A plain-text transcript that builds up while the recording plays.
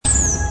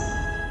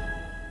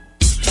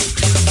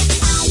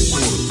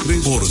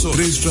Por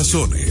tres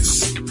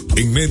razones.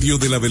 En medio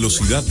de la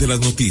velocidad de las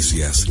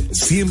noticias,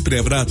 siempre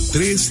habrá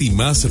tres y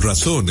más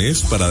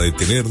razones para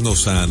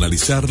detenernos a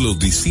analizar los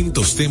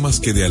distintos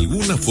temas que de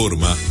alguna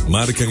forma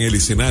marcan el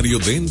escenario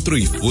dentro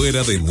y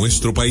fuera de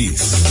nuestro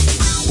país.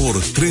 Por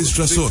tres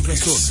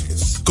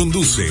razones.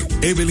 Conduce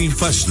Evelyn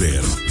Fashler,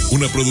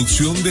 una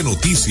producción de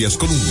Noticias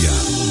Colombia.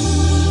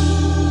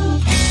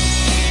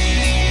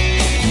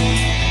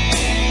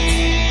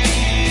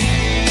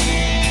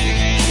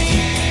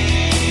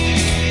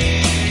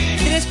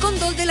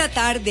 3:02 de la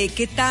tarde.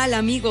 ¿Qué tal,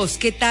 amigos?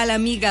 ¿Qué tal,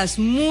 amigas?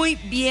 Muy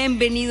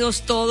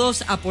bienvenidos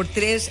todos a Por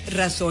Tres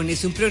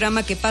Razones, un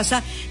programa que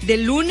pasa de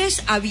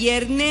lunes a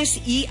viernes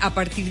y a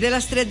partir de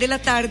las 3 de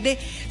la tarde,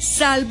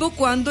 salvo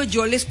cuando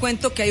yo les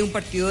cuento que hay un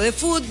partido de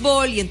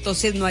fútbol y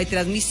entonces no hay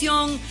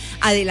transmisión,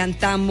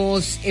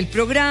 adelantamos el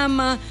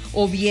programa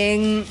o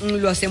bien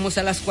lo hacemos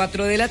a las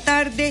 4 de la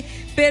tarde,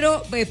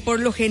 pero por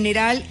lo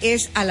general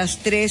es a las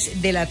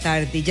 3 de la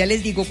tarde. Ya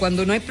les digo,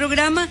 cuando no hay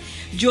programa,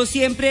 yo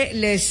siempre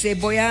les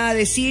voy a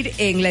decir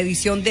en la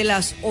edición de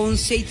las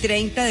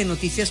 11:30 de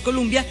Noticias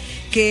Colombia,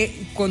 que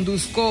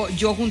conduzco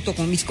yo junto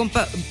con mis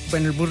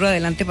bueno, el burro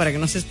adelante para que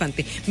no se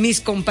espante,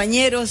 mis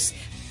compañeros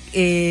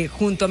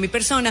junto a mi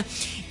persona.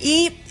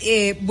 Y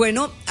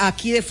bueno,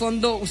 aquí de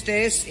fondo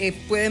ustedes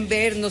pueden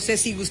ver, no sé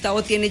si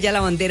Gustavo tiene ya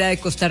la bandera de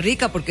Costa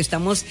Rica, porque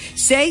estamos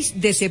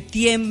 6 de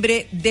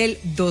septiembre del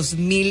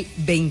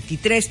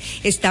 2023.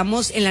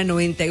 Estamos en la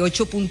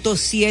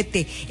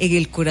 98.7, en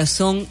el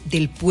corazón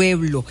del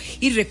pueblo.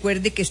 Y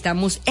recuerde que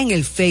estamos en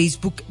el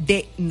Facebook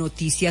de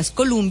Noticias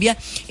Colombia,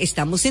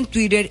 estamos en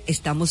Twitter,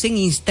 estamos en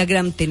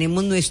Instagram,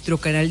 tenemos nuestro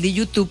canal de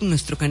YouTube,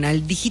 nuestro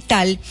canal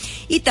digital,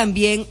 y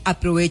también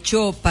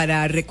aprovecho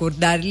para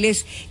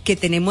recordarles que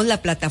tenemos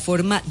la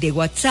plataforma de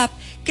WhatsApp,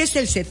 que es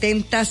el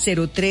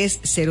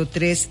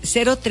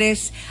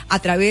 70030303, a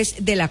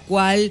través de la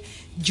cual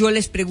yo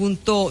les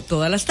pregunto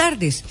todas las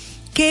tardes,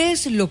 ¿qué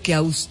es lo que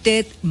a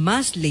usted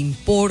más le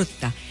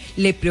importa,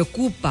 le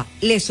preocupa,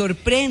 le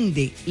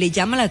sorprende, le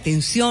llama la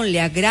atención,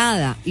 le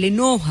agrada, le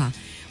enoja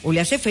o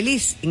le hace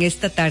feliz en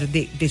esta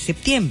tarde de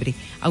septiembre?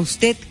 ¿A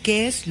usted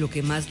qué es lo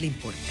que más le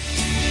importa?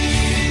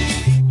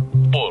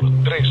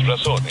 Por tres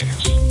razones.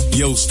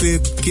 ¿Y a usted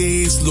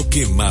qué es lo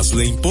que más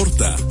le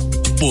importa?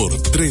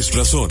 Por tres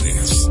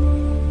razones.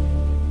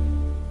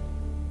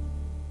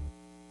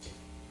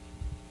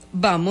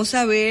 Vamos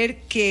a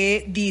ver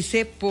qué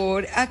dice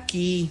por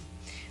aquí.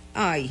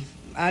 Ay,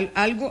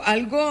 algo,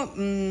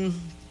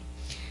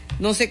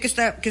 no sé qué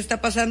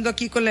está pasando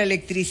aquí con la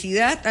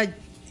electricidad. Ay,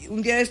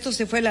 un día de estos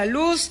se fue la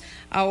luz,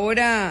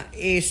 ahora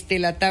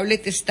la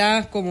tablet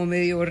está como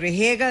medio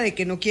rejega de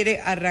que no quiere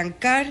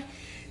arrancar,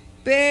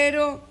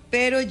 pero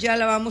ya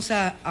la vamos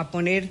a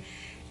poner.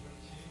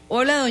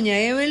 Hola, doña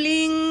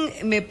Evelyn,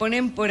 me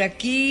ponen por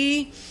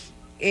aquí,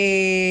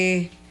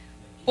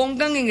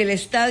 pongan en el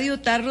estadio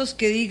tarros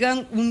que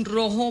digan un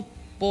rojo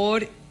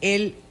por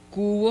el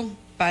cubo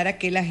para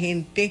que la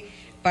gente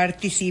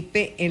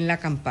participe en la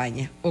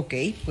campaña. Ok,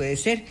 puede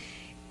ser.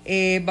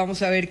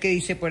 Vamos a ver qué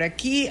dice por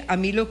aquí. A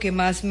mí lo que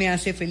más me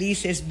hace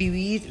feliz es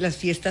vivir las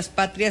fiestas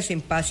patrias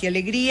en paz y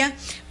alegría.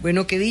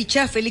 Bueno, qué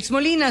dicha. Félix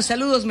Molina,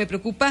 saludos. Me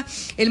preocupa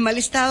el mal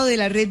estado de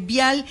la red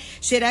vial.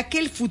 ¿Será que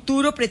el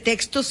futuro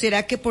pretexto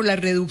será que por la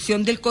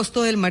reducción del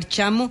costo del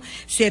marchamo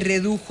se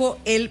redujo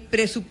el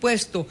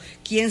presupuesto?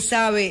 Quién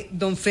sabe,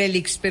 don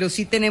Félix, pero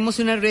sí tenemos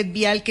una red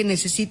vial que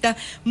necesita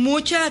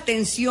mucha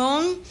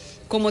atención.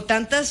 Como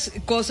tantas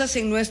cosas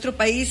en nuestro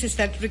país,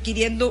 está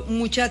requiriendo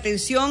mucha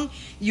atención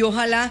y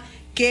ojalá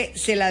que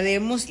se la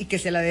demos y que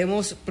se la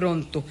demos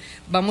pronto.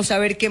 Vamos a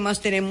ver qué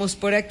más tenemos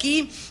por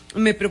aquí.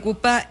 Me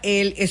preocupa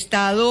el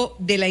estado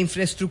de la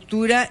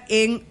infraestructura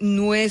en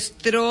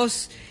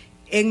nuestros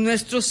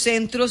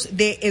centros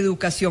de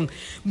educación.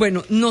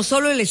 Bueno, no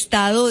solo el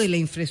estado de la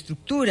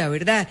infraestructura,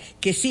 ¿verdad?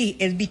 Que sí,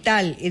 es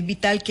vital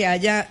que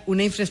haya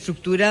una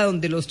infraestructura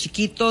donde los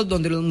chiquitos,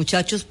 donde los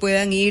muchachos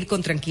puedan ir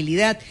con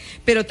tranquilidad,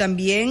 pero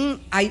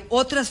también hay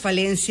otras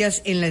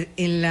falencias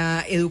en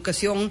la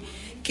educación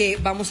que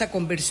vamos a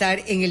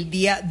conversar en el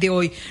día de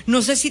hoy.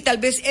 No sé si tal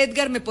vez,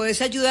 Edgar, me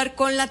puedes ayudar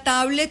con la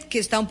tablet que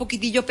está un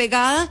poquitillo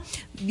pegada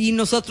y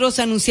nosotros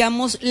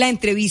anunciamos la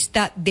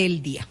entrevista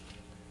del día.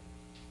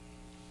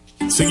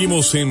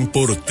 Seguimos en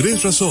Por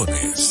Tres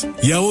Razones.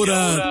 Y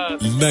ahora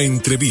la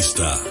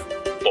entrevista.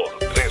 Por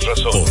Tres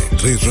Razones. Por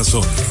Tres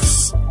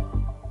Razones.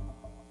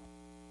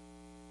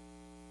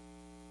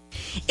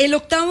 El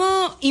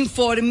octavo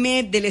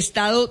informe del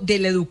Estado de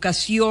la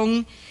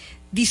Educación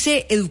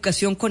dice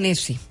educación con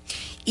S.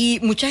 Y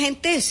mucha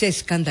gente se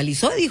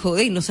escandalizó, dijo,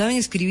 no saben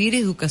escribir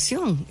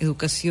educación.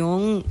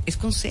 Educación es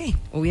con C,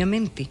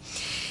 obviamente.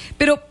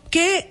 Pero,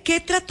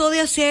 ¿qué trató de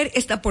hacer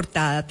esta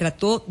portada?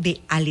 Trató de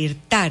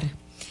alertar,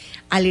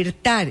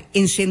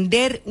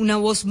 encender una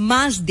voz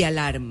más de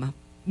alarma.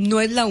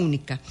 No es la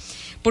única,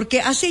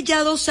 porque hace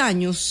ya 2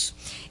 años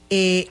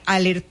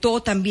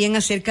alertó también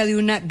acerca de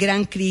una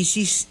gran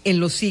crisis en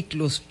los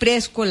ciclos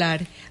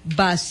preescolar,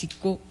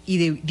 básico y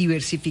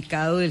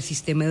diversificado del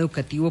sistema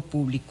educativo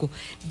público,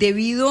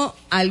 debido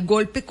al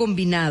golpe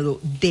combinado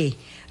de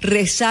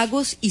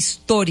rezagos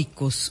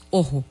históricos.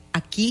 Ojo,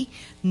 aquí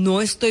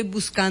no estoy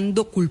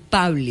buscando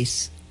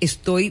culpables,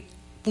 estoy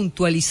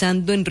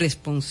puntualizando en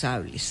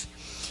responsables.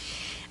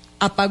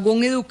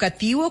 Apagón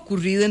educativo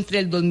ocurrido entre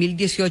el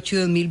 2018 y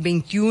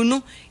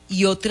 2021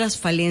 y otras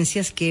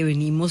falencias que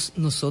venimos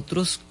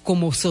nosotros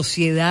como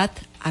sociedad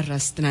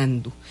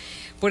arrastrando.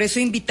 Por eso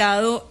he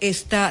invitado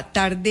esta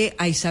tarde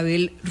a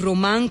Isabel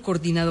Román,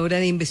 coordinadora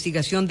de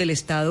investigación del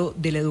Estado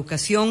de la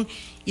Educación,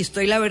 y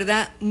estoy, la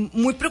verdad,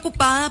 muy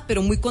preocupada,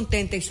 pero muy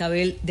contenta,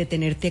 Isabel, de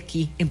tenerte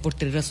aquí en Por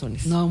Tres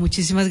Razones. No,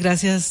 muchísimas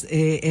gracias,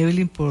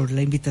 Evelyn, por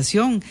la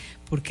invitación,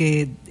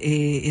 porque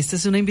esta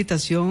es una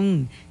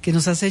invitación que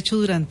nos has hecho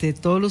durante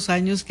todos los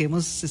años que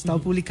hemos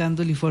estado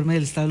publicando el Informe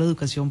del Estado de la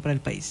Educación para el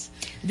país.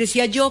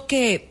 Decía yo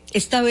que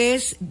esta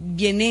vez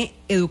viene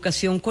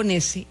educación con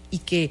S y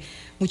que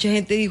mucha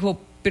gente dijo,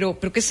 pero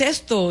 ¿qué es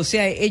esto? O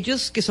sea,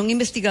 ellos que son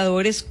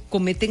investigadores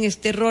cometen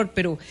este error,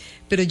 pero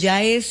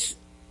ya es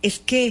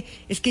que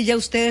ya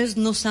ustedes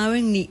no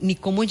saben ni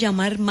cómo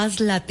llamar más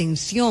la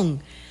atención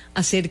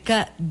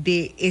acerca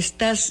de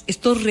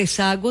estos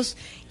rezagos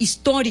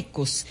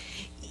históricos.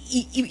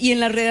 Y en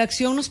la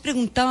redacción nos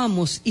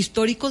preguntábamos,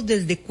 ¿históricos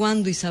desde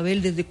cuándo,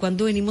 Isabel? ¿Desde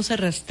cuándo venimos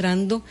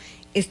arrastrando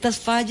estas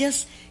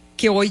fallas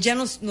que hoy ya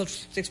nos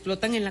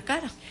explotan en la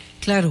cara?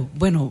 Claro,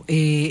 bueno,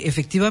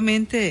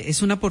 efectivamente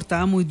es una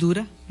portada muy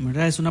dura,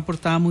 ¿verdad? Es una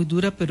portada muy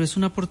dura, pero es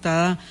una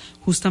portada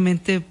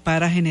justamente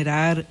para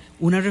generar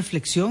una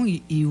reflexión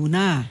y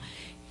una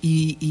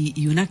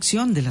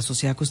acción de la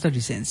sociedad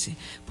costarricense.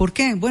 ¿Por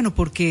qué? Bueno,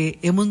 porque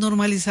hemos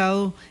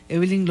normalizado,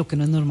 Evelyn, lo que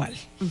no es normal,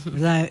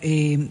 ¿verdad?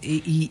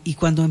 Y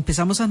cuando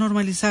empezamos a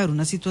normalizar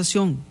una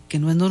situación que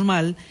no es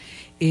normal,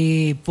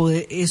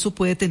 eso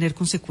puede tener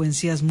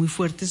consecuencias muy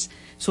fuertes,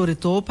 sobre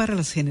todo para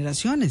las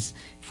generaciones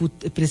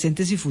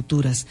presentes y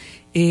futuras.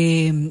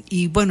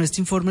 Y bueno,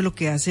 este informe lo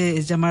que hace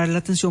es llamar la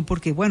atención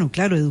porque, bueno,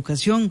 claro,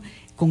 educación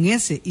con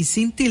S y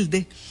sin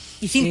tilde.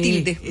 Y sin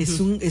tilde.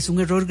 Es un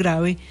error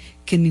grave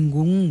que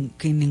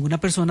ninguna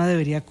persona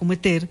debería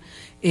cometer,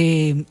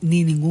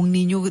 ni ningún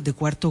niño de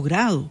cuarto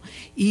grado.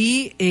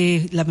 Y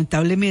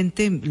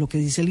lamentablemente, lo que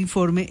dice el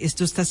informe,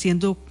 esto está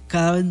siendo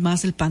cada vez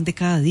más el pan de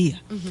cada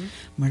día,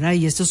 ¿verdad?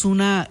 Y esto es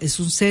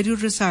un serio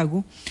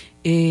rezago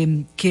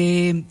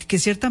que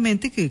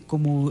ciertamente, que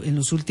como en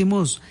los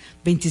últimos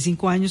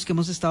 25 años que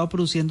hemos estado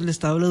produciendo el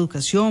Estado de la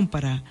Educación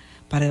para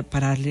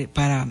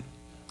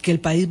que el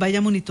país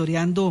vaya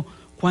monitoreando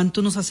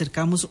cuánto nos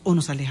acercamos o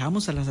nos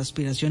alejamos a las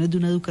aspiraciones de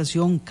una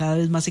educación cada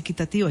vez más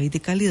equitativa y de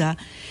calidad.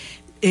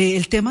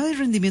 El tema del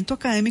rendimiento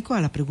académico,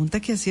 a la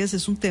pregunta que hacías,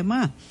 es un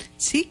tema,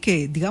 sí,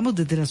 que digamos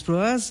desde las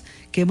pruebas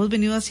que hemos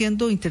venido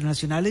haciendo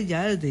internacionales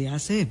ya desde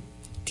hace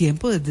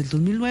tiempo, desde el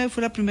 2009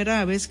 fue la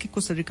primera vez que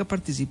Costa Rica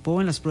participó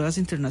en las pruebas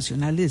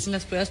internacionales, en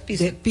las pruebas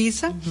PISA, de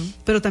PISA,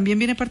 pero también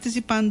viene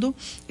participando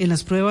en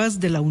las pruebas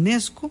de la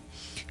UNESCO,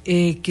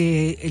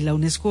 que la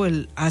UNESCO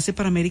hace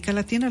para América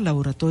Latina, el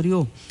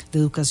Laboratorio de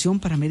Educación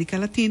para América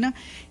Latina,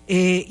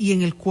 y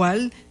en el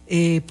cual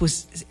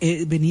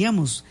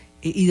veníamos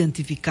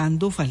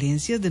identificando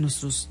falencias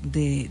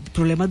de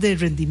problemas de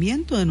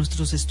rendimiento de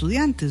nuestros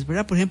estudiantes,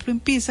 ¿verdad? Por ejemplo, en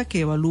PISA,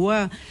 que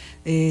evalúa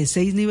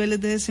 6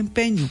 niveles de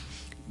desempeño,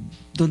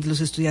 donde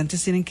los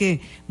estudiantes tienen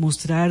que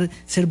mostrar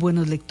ser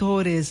buenos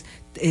lectores,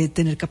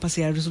 tener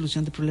capacidad de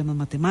resolución de problemas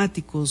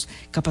matemáticos,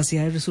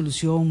 capacidad de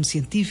resolución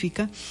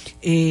científica.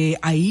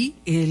 Ahí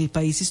el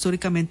país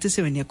históricamente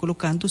se viene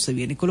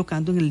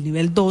colocando en el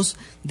nivel 2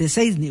 de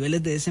 6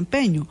 niveles de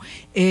desempeño.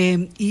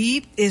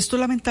 Y esto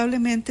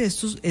lamentablemente,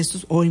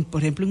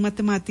 por ejemplo en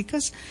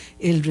matemáticas,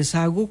 el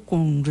rezago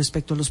con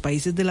respecto a los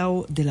países de la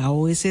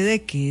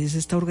OECD, que es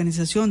esta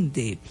organización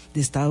de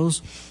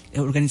estados,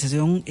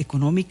 Organización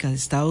Económica de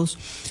Estados,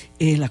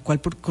 la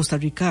cual Costa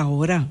Rica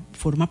ahora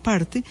forma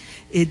parte,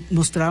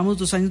 mostrábamos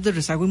 2 años de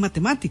rezago en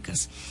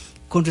matemáticas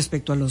con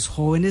respecto a los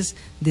jóvenes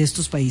de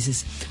estos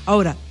países.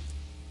 Ahora,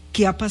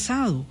 ¿qué ha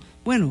pasado?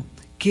 Bueno,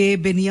 que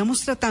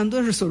veníamos tratando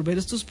de resolver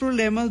estos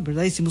problemas,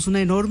 ¿verdad? Hicimos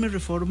una enorme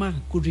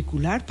reforma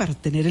curricular para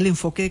tener el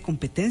enfoque de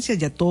competencias,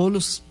 ya todos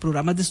los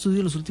programas de estudio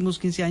en los últimos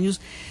 15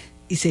 años,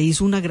 y se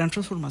hizo una gran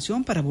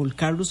transformación para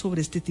volcarlo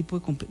sobre este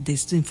tipo de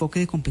este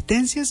enfoque de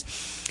competencias.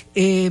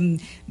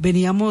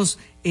 Veníamos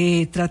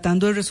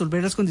tratando de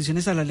resolver las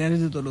condiciones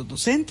salariales de los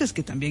docentes,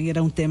 que también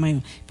era un tema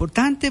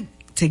importante.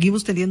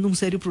 Seguimos teniendo un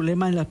serio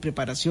problema en la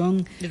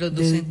preparación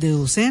de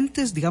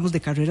docentes, digamos, de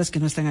carreras que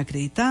no están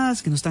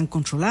acreditadas, que no están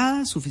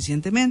controladas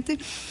suficientemente.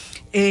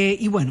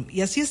 Y bueno,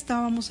 y así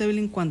estábamos,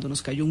 Evelyn, cuando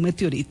nos cayó un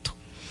meteorito,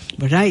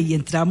 ¿verdad? Y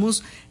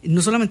entramos,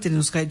 no solamente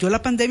nos cayó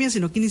la pandemia,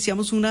 sino que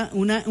iniciamos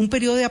un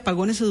periodo de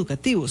apagones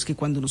educativos, que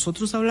cuando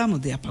nosotros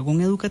hablamos de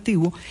apagón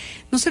educativo,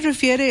 no se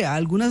refiere a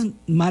algunas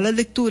malas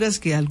lecturas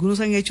que algunos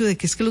han hecho de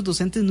que es que los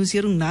docentes no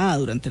hicieron nada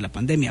durante la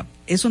pandemia.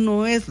 Eso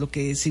no es lo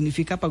que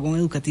significa apagón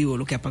educativo.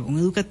 Lo que apagón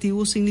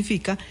educativo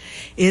significa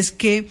es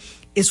que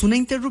es una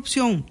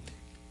interrupción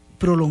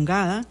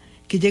prolongada,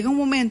 que llega un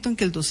momento en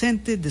que el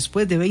docente,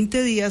 después de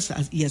 20 días,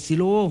 y así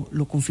lo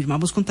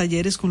confirmamos con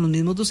talleres con los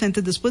mismos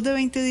docentes, después de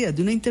 20 días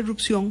de una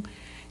interrupción,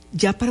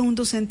 ya para un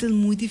docente es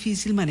muy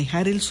difícil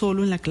manejar él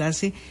solo en la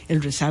clase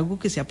el rezago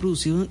que se ha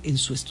producido en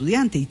su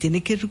estudiante y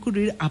tiene que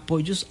recurrir a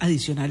apoyos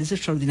adicionales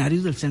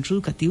extraordinarios del centro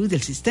educativo y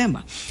del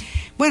sistema.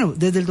 Bueno,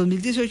 desde el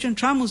 2018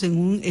 entramos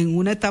en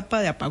una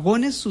etapa de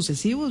apagones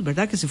sucesivos,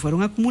 ¿verdad?, que se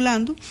fueron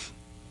acumulando.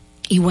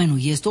 Y bueno,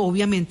 y esto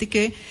obviamente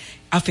que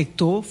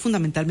afectó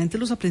fundamentalmente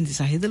los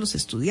aprendizajes de los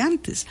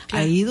estudiantes,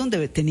 claro. Ahí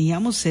donde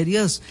teníamos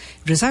serios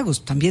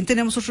rezagos. También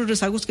tenemos otros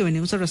rezagos que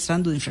venimos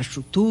arrastrando de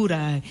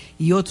infraestructura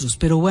y otros,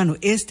 pero bueno,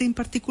 este en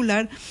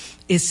particular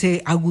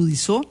se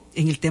agudizó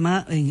en el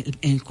tema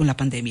con la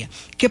pandemia.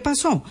 ¿Qué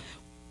pasó?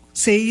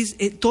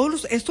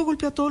 Esto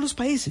golpeó a todos los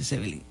países,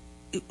 Evelyn.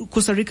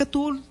 Costa Rica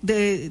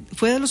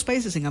fue de los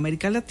países en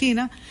América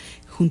Latina,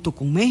 junto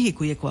con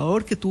México y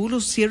Ecuador, que tuvo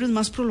los cierres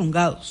más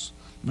prolongados,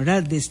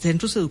 ¿verdad?, de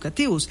centros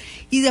educativos.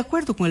 Y de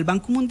acuerdo con el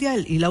Banco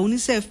Mundial y la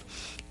UNICEF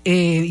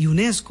y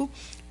UNESCO,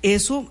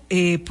 eso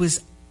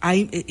pues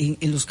hay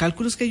en los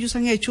cálculos que ellos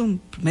han hecho en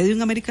promedio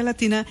en América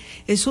Latina,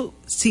 eso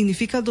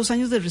significa 2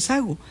 años de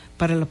rezago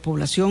para la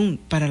población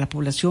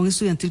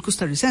estudiantil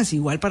costarricense,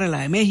 igual para la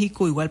de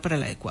México, igual para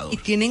la de Ecuador. ¿Y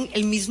tienen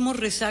el mismo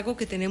rezago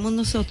que tenemos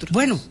nosotros?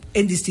 Bueno,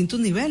 en distintos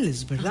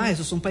niveles, ¿verdad? Ajá.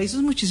 Esos son países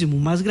muchísimo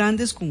más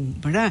grandes,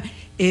 ¿verdad?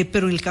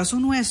 Pero en el caso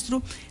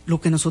nuestro,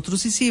 lo que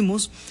nosotros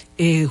hicimos,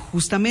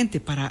 justamente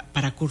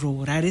para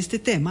corroborar este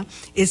tema,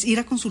 es ir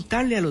a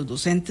consultarle a los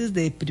docentes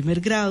de primer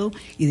grado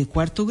y de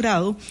cuarto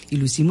grado, y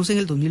lo hicimos en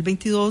el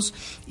 2022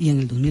 y en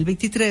el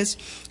 2023,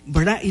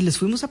 ¿verdad? Y les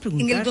fuimos a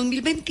preguntar. En el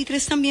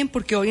 2023 también,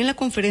 porque hoy en la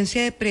conferencia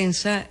de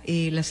prensa,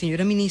 la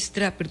señora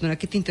ministra, perdona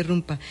que te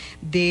interrumpa,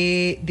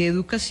 de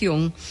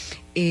Educación,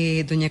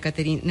 doña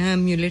Caterina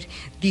Müller,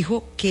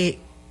 dijo que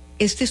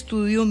este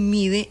estudio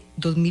mide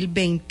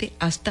 2020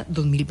 hasta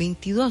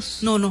 2022.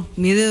 No,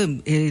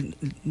 mide,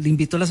 le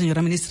invito a la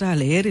señora ministra a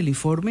leer el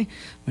informe,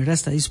 ¿verdad?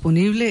 Está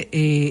disponible,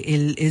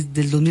 es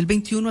del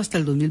 2021 hasta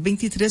el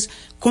 2023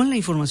 con la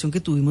información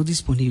que tuvimos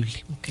disponible.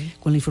 Okay.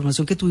 Con la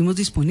información que tuvimos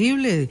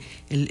disponible,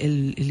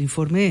 el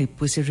informe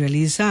pues se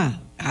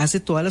realiza, hace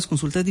todas las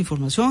consultas de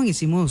información,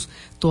 hicimos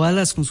todas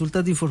las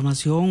consultas de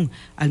información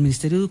al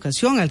Ministerio de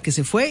Educación, al que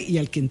se fue y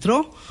al que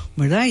entró,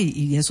 ¿verdad?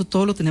 Y eso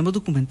todo lo tenemos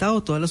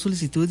documentado, todas las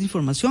solicitudes de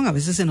información, a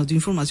veces se nos dio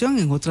información,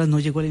 en otras no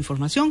llegó la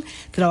información,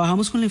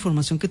 trabajamos con la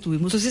información que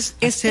tuvimos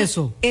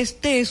acceso.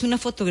 Este es una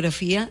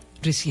fotografía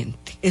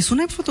reciente. Es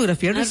una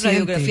fotografía reciente.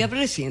 Radiografía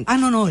reciente.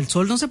 No, el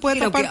sol no se puede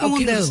tapar con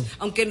un dedo.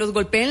 Aunque nos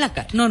golpeen la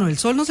cara. No, el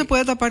sol no se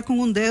puede tapar con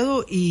un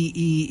dedo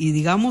y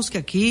digamos que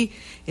aquí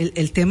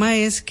el tema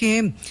es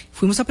que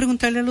fuimos a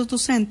preguntarle a los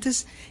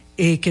docentes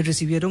que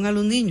recibieron a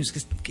los niños que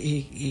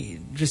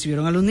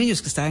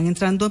estaban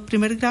entrando a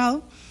primer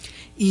grado,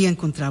 y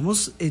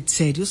encontramos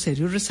serios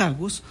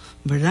rezagos,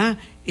 ¿verdad?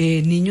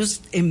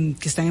 Niños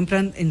que están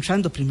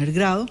entrando a primer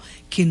grado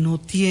que no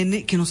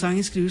saben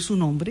escribir su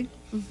nombre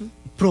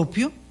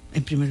propio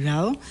en primer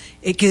grado,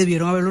 que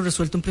debieron haberlo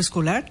resuelto en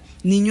preescolar,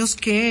 niños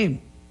que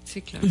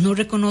no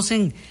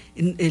reconocen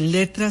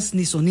letras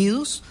ni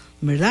sonidos,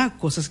 ¿verdad?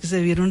 Cosas que se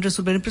debieron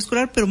resolver en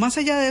preescolar, pero más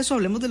allá de eso,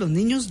 hablemos de los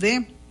niños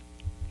de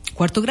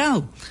cuarto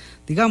grado.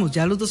 Digamos,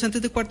 ya los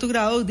docentes de cuarto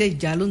grado,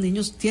 ya los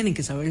niños tienen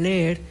que saber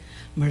leer,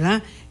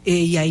 ¿verdad?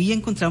 Y ahí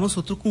encontramos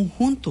otro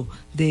conjunto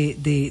de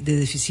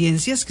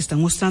deficiencias que están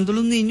mostrando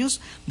los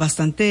niños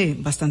bastante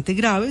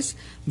graves,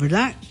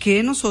 ¿verdad?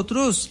 Que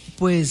nosotros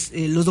pues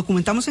los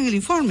documentamos en el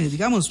informe,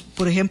 digamos,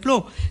 por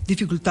ejemplo,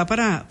 dificultad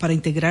para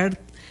integrar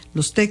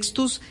los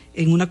textos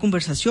en una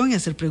conversación y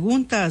hacer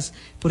preguntas.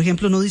 Por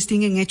ejemplo, no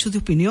distinguen hechos de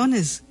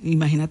opiniones.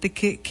 Imagínate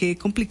qué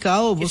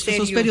complicado, vos que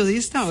sos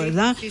periodista,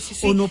 ¿verdad? Sí.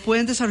 O no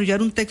pueden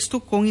desarrollar un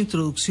texto con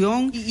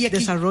introducción, y aquí,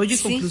 desarrollo y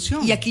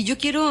conclusión. Y aquí yo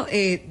quiero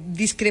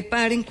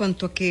discrepar en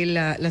cuanto a que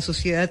la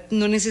sociedad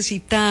no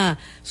necesita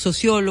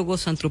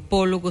sociólogos,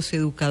 antropólogos,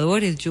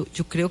 educadores. Yo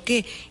creo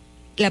que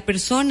la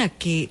persona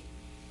que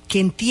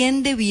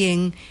entiende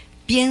bien,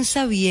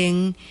 piensa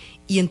bien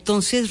y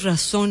entonces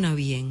razona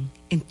bien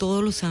en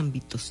todos los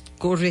ámbitos.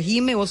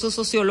 Corregime, vos sos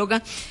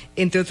socióloga,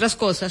 entre otras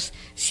cosas,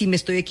 si me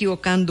estoy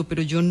equivocando,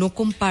 pero yo no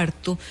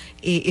comparto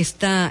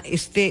esta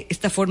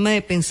forma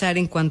de pensar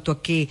en cuanto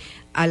a que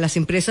a las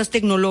empresas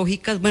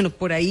tecnológicas, bueno,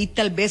 por ahí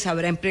tal vez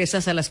habrá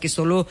empresas a las que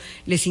solo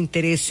les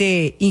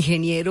interese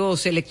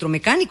ingenieros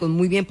electromecánicos,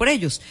 muy bien por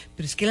ellos,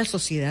 pero es que la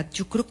sociedad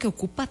yo creo que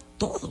ocupa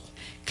todo.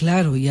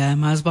 Claro, y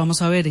además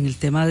vamos a ver en el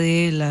tema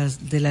de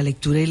la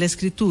lectura y la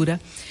escritura,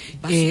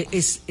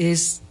 es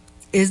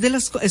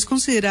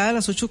considerada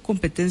las 8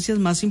 competencias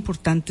más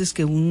importantes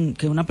que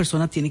una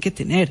persona tiene que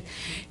tener.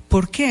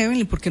 ¿Por qué,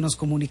 Evelyn? Porque nos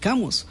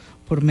comunicamos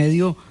por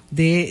medio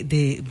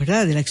de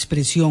verdad, de la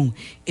expresión,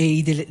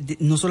 y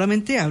no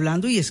solamente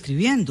hablando y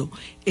escribiendo,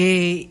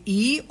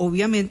 y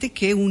obviamente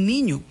que un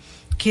niño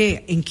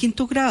que en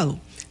 5º grado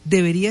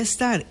debería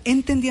estar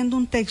entendiendo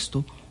un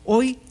texto,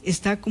 hoy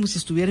está como si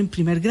estuviera en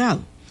primer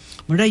grado.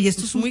 ¿verdad? Y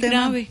esto es un muy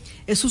tema grave.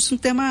 Eso es un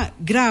tema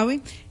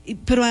grave,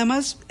 pero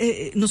además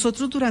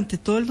nosotros durante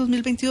todo el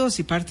 2022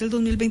 y parte del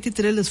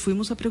 2023 les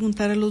fuimos a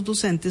preguntar a los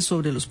docentes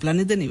sobre los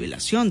planes de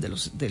nivelación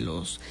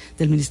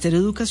del Ministerio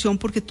de Educación,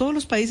 porque todos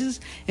los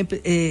países,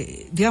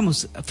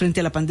 digamos,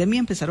 frente a la pandemia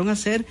empezaron a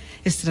hacer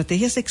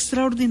estrategias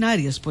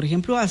extraordinarias. Por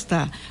ejemplo,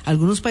 hasta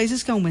algunos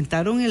países que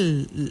aumentaron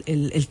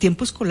el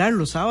tiempo escolar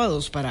los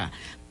sábados para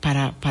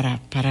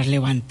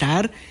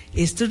levantar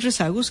estos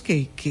rezagos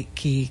que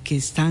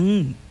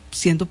están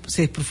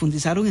se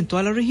profundizaron en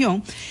toda la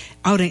región.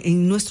 Ahora,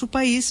 en nuestro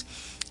país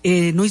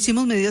no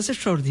hicimos medidas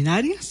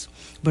extraordinarias,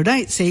 ¿verdad?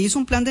 Se hizo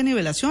un plan de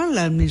nivelación,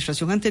 la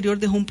administración anterior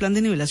dejó un plan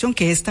de nivelación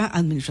que esta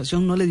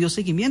administración no le dio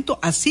seguimiento,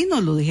 así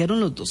nos lo dijeron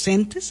los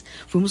docentes,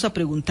 fuimos a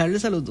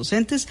preguntarles a los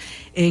docentes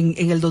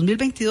en el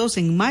 2022,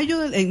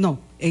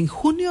 en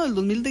junio del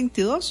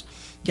 2022,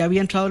 ya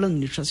había entrado la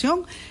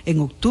administración, en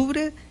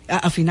octubre,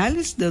 a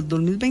finales del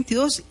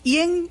 2022 y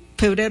en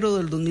febrero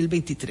del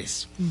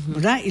 2023,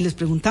 ¿verdad? Y les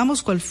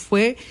preguntamos cuál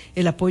fue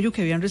el apoyo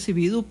que habían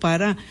recibido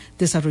para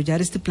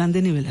desarrollar este plan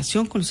de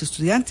nivelación con los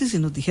estudiantes y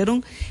nos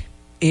dijeron,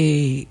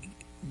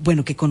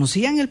 que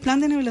conocían el plan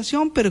de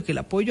nivelación, pero que el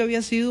apoyo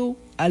había sido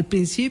al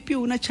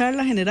principio una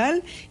charla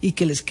general y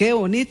que les quede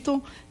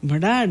bonito,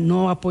 ¿verdad?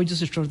 No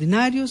apoyos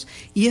extraordinarios.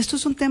 Y esto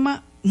es un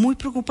tema muy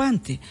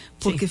preocupante,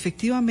 porque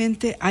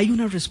efectivamente hay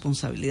una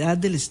responsabilidad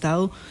del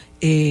Estado,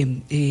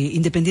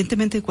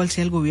 independientemente de cuál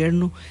sea el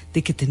gobierno,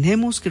 de que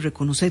tenemos que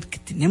reconocer que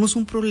tenemos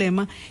un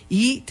problema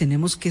y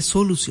tenemos que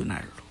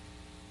solucionarlo.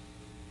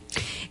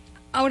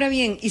 Ahora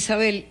bien,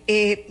 Isabel,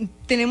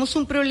 tenemos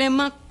un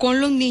problema con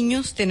los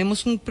niños,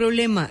 tenemos un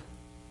problema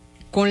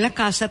con la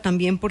casa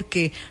también,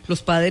 porque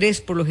los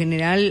padres, por lo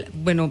general,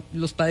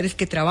 los padres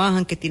que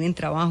trabajan, que tienen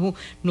trabajo,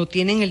 no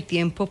tienen el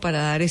tiempo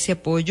para dar ese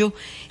apoyo.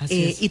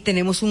 Y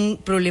tenemos un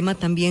problema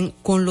también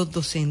con los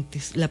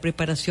docentes, la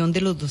preparación de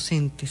los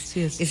docentes.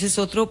 Así es. Ese es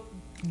otro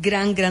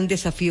gran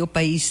desafío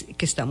país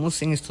que estamos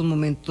en estos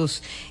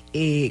momentos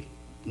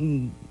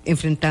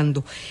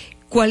enfrentando.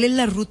 ¿Cuál es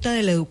la ruta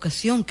de la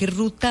educación? ¿Qué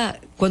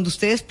ruta? Cuando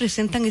ustedes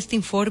presentan este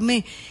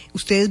informe,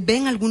 ¿ustedes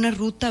ven alguna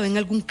ruta, ven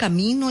algún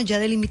camino ya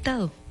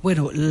delimitado?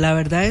 Bueno, la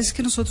verdad es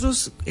que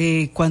nosotros,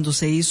 cuando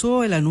se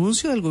hizo el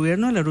anuncio del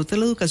gobierno de la ruta de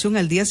la educación,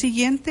 al día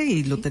siguiente,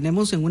 y lo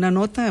tenemos en una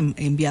nota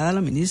enviada a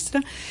la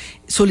ministra,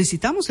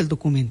 solicitamos el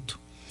documento,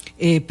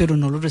 pero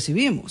no lo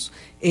recibimos.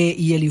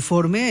 Y el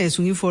informe es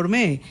un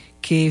informe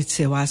que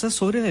se basa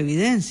sobre la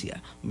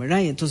evidencia,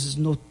 ¿verdad? Y entonces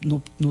no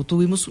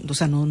tuvimos,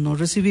 no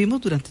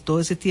recibimos durante todo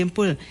ese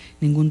tiempo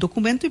ningún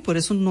documento y por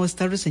eso no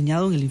está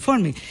reseñado en el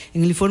informe.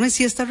 En el informe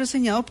sí está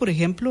reseñado, por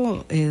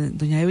ejemplo,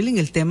 doña Evelyn,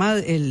 el tema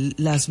de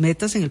las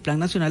metas en el Plan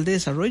Nacional de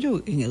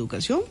Desarrollo en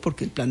Educación,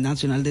 porque el Plan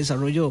Nacional de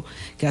Desarrollo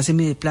que hace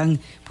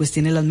Mideplan pues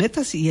tiene las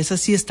metas y esas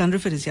sí están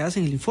referenciadas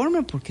en el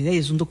informe, porque de ahí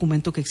es un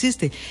documento que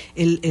existe.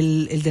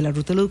 El de la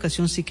ruta de la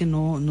educación sí que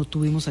no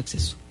tuvimos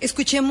acceso.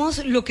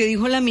 Escuchemos lo que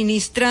dijo la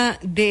ministra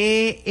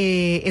de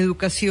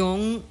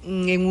Educación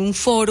en un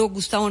foro,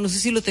 Gustavo, no sé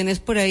si lo tenés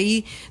por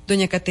ahí,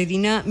 doña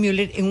Caterina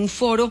Müller, en un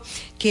foro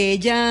que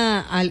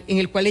en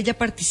el cual ella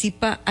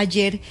participa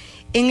ayer,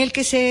 en el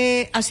que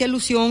se hace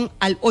alusión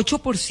al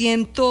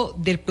 8%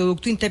 del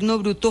Producto Interno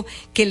Bruto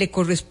que le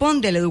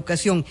corresponde a la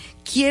educación.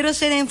 Quiero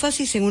hacer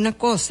énfasis en una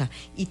cosa,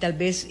 y tal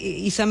vez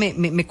Isa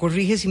me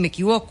corrige si me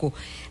equivoco,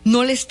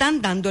 no le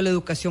están dando a la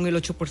educación el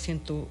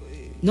 8%.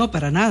 No,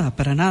 para nada,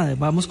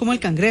 vamos como el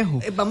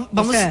cangrejo.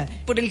 Vamos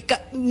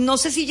no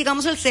sé si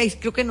llegamos al 6,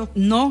 creo que no.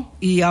 No,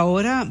 y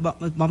ahora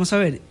vamos a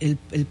ver,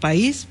 el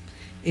país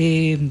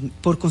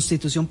por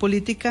constitución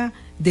política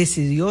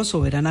decidió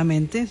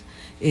soberanamente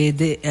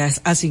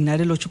asignar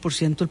el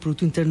 8% del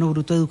Producto Interno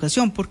Bruto de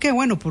Educación. ¿Por qué?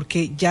 Bueno,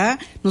 porque ya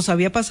nos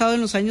había pasado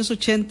en los años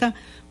 80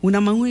 una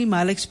muy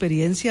mala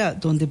experiencia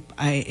donde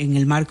en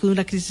el marco de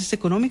una crisis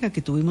económica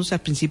que tuvimos a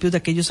principios de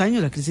aquellos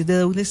años, la crisis de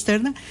deuda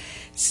externa,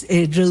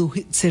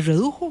 se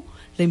redujo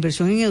la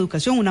inversión en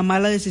educación, una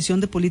mala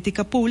decisión de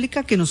política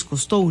pública que nos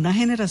costó una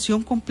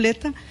generación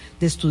completa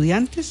de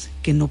estudiantes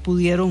que no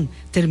pudieron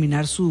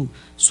terminar su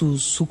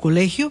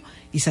colegio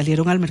y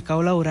salieron al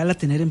mercado laboral a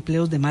tener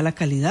empleos de mala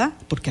calidad,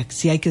 porque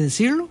sí hay que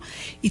decirlo,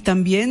 y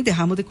también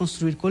dejamos de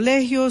construir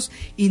colegios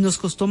y nos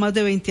costó más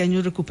de 20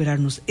 años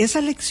recuperarnos. Esa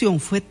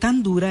lección fue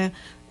tan dura,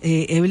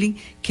 Evelyn,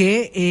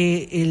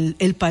 que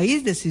el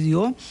país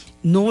decidió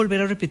no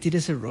volver a repetir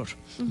ese error,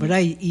 ¿verdad?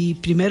 Y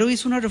primero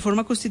hizo una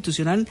reforma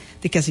constitucional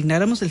de que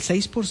asignáramos el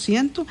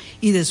 6%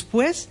 y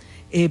después,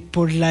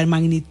 por la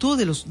magnitud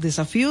de los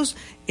desafíos,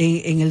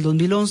 en el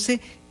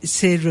 2011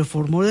 se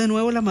reformó de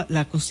nuevo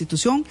la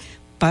Constitución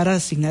para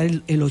asignar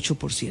el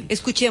 8%.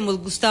 Escuchemos,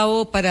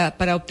 Gustavo,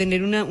 para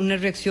obtener una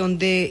reacción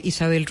de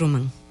Isabel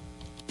Román.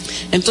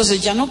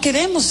 Entonces ya no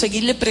queremos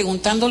seguirle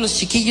preguntando a los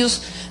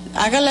chiquillos,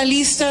 haga la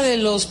lista de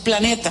los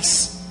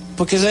planetas,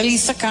 porque esa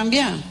lista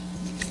cambia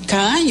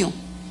cada año.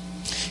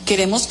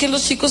 Queremos que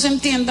los chicos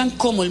entiendan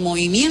cómo el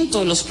movimiento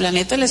de los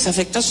planetas les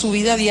afecta su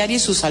vida diaria y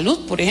su salud,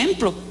 por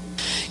ejemplo.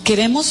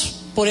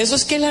 Por eso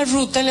es que la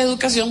ruta de la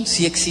educación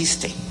sí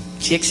existe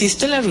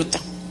la ruta.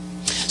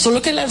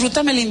 Solo que la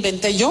ruta me la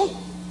inventé yo,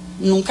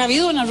 Nunca ha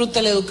habido una ruta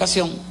de la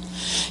educación.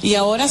 Y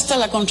ahora hasta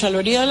la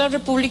Contraloría de la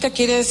República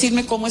quiere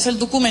decirme cómo es el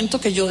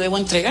documento que yo debo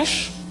entregar,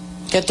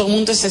 que todo el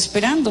mundo está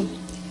esperando.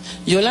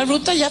 Yo la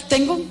ruta ya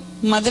tengo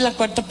más de la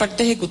cuarta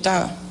parte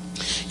ejecutada.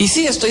 Y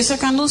sí, estoy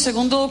sacando un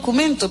segundo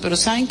documento, pero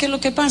 ¿saben qué es lo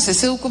que pasa?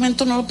 Ese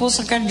documento no lo puedo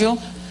sacar yo,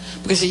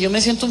 porque si yo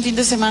me siento un fin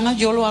de semana,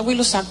 yo lo hago y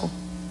lo saco.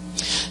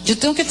 Yo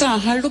tengo que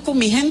trabajarlo con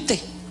mi gente.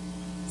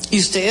 Y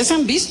ustedes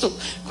han visto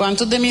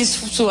cuántos de mis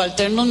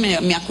subalternos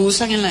me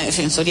acusan en la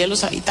Defensoría de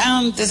los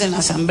Habitantes, en la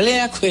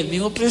Asamblea, con el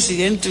mismo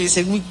presidente, y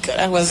dicen, uy,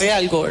 carajo, hace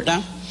algo,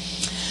 ¿verdad?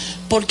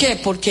 ¿Por qué?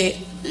 Porque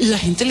la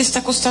gente le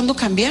está costando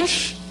cambiar.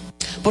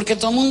 Porque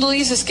todo el mundo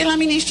dice, es que la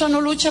ministra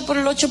no lucha por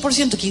el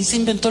 8%. ¿Quién se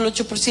inventó el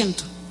 8%?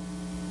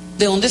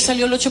 ¿De dónde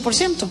salió el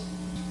 8%?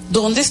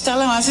 ¿Dónde está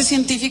la base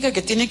científica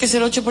que tiene que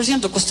ser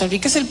 8%? Costa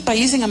Rica es el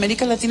país en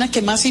América Latina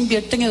que más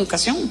invierte en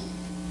educación,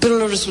 pero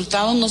los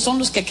resultados no son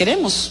los que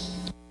queremos.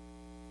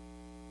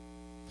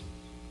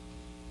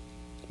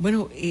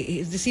 Bueno,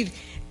 es decir,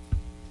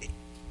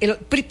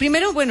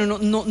 primero, bueno,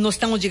 no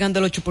estamos llegando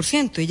al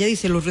 8%. Ella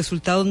dice, los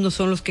resultados no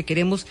son los que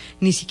queremos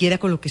ni siquiera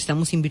con lo que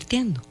estamos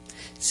invirtiendo.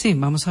 Sí,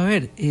 vamos a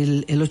ver,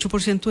 el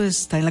 8%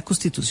 está en la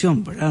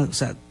Constitución, ¿verdad? O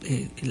sea,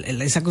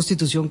 esa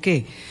Constitución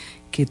que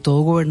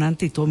todo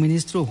gobernante y todo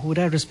ministro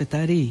jura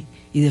respetar y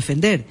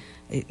defender.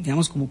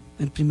 Digamos, como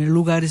en primer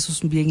lugar, eso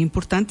es bien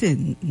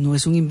importante, no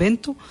es un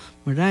invento,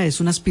 ¿verdad? Es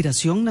una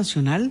aspiración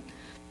nacional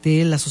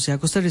de la sociedad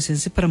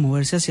costarricense para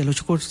moverse hacia el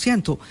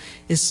 8%.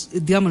 Es,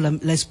 digamos,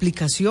 la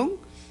explicación,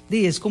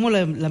 es como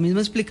la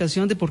misma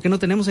explicación de por qué no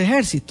tenemos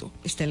ejército.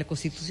 Está en la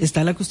Constitución. Está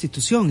en la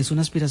Constitución, es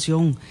una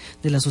aspiración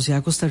de la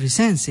sociedad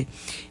costarricense.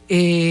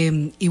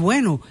 Y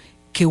bueno,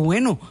 qué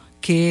bueno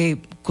que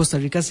Costa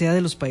Rica sea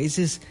de los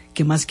países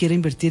que más quiere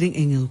invertir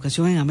en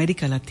educación en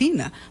América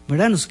Latina,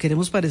 ¿verdad? Nos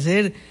queremos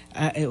parecer,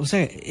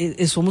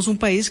 somos un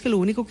país que lo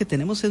único que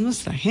tenemos es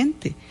nuestra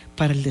gente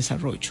para el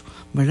desarrollo,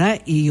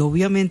 ¿verdad? Y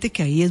obviamente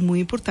que ahí es muy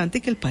importante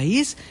que el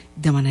país,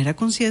 de manera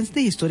consciente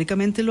y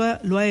históricamente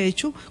lo ha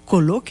hecho,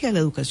 coloque a la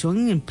educación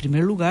en el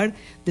primer lugar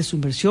de su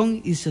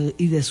inversión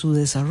y de su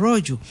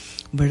desarrollo,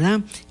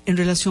 ¿verdad? En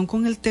relación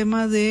con el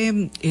tema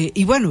de,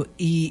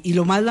 y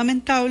lo más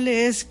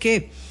lamentable es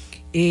que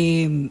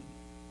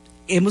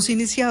hemos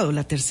iniciado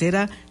la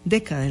tercera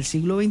década del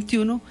siglo XXI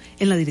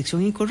en la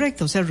dirección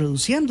incorrecta, o sea,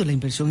 reduciendo la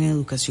inversión en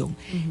educación.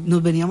 Uh-huh.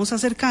 Nos veníamos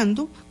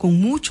acercando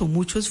con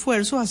mucho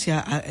esfuerzo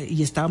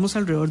y estábamos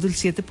alrededor del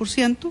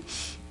 7%,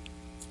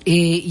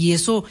 y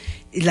eso,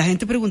 la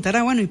gente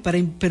preguntará, bueno,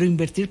 pero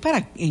invertir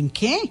 ¿en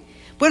qué?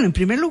 Bueno, en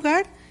primer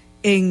lugar,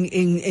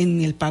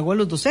 en el pago a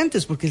los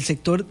docentes, porque el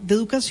sector de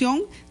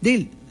educación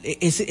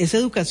es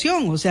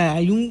educación, o sea,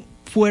 hay un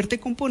fuerte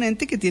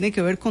componente que tiene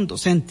que ver con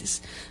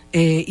docentes,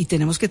 y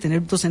tenemos que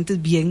tener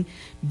docentes bien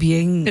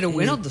pero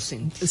buenos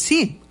docentes.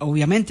 Sí,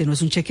 obviamente, no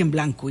es un cheque en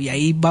blanco, y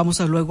ahí vamos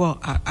luego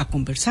a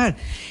conversar.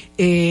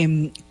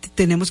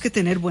 Tenemos que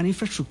tener buena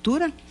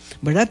infraestructura,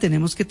 ¿verdad?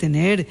 Tenemos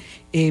que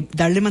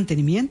darle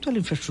mantenimiento a la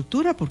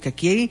infraestructura, porque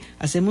aquí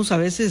hacemos a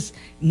veces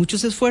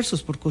muchos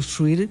esfuerzos por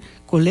construir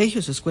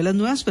colegios, escuelas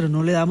nuevas, pero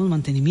no le damos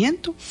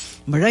mantenimiento,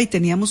 ¿verdad? Y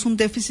teníamos un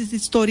déficit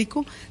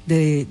histórico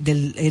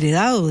del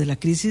heredado de la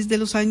crisis de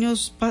los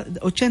años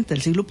 80,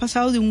 del siglo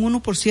pasado, de un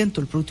 1%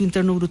 del Producto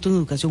Interno Bruto en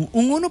educación,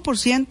 un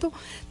 1%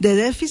 de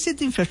déficit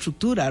de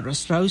infraestructura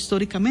arrastrado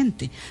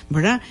históricamente,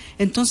 ¿verdad?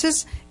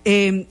 Entonces,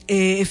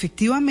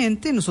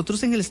 efectivamente,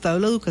 nosotros en el Estado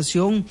de la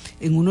Educación,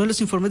 en uno de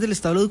los informes del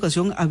Estado de la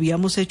Educación,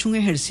 habíamos hecho un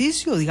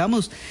ejercicio,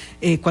 digamos,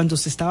 cuando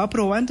se estaba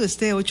aprobando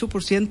este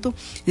 8%,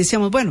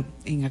 decíamos, bueno,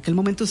 en aquel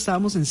momento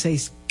estábamos en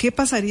 6%, ¿qué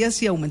pasaría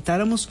si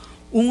aumentáramos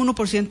un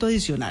 1%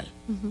 adicional?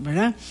 Uh-huh.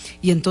 ¿Verdad?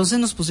 Y entonces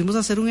nos pusimos a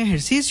hacer un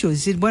ejercicio,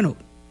 decir, bueno,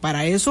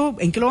 para eso,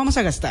 ¿en qué lo vamos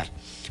a gastar?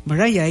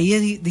 ¿Verdad? Y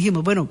ahí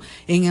dijimos, bueno,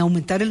 en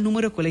aumentar el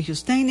número de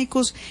colegios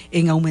técnicos,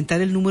 en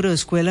aumentar el número de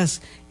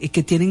escuelas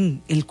que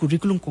tienen el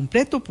currículum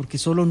completo, porque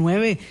solo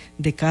 9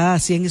 de cada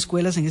 100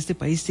 escuelas en este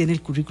país tienen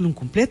el currículum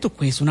completo,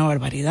 pues es una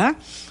barbaridad,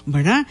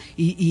 ¿verdad?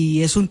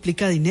 Y eso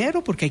implica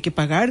dinero, porque hay que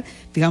pagar,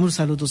 digamos,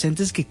 a los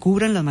docentes que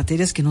cubran las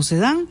materias que no se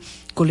dan,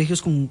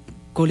 colegios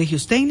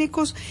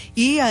técnicos,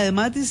 y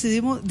además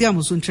decidimos,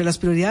 digamos, entre las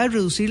prioridades,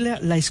 reducir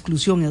la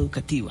exclusión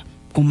educativa,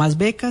 con más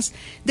becas.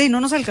 No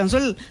nos alcanzó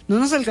el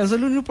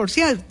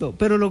 1%,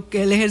 pero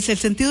el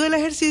sentido del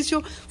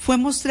ejercicio fue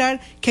mostrar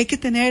que hay que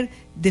tener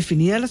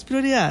definidas las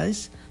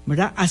prioridades,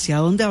 ¿verdad?, hacia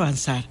dónde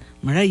avanzar,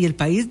 ¿verdad? Y el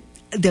país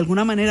de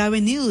alguna manera ha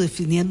venido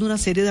definiendo una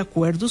serie de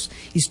acuerdos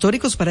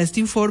históricos. Para este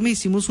informe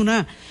hicimos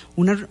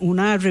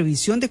una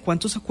revisión de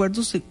cuántos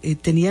acuerdos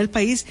tenía el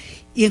país,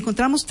 y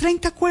encontramos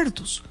 30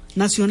 acuerdos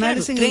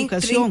nacionales, claro, en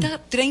educación.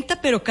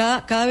 30, pero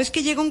cada vez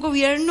que llega un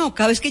gobierno,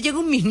 cada vez que llega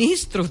un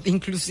ministro,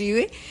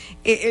 inclusive,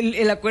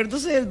 el acuerdo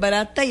se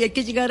desbarata y hay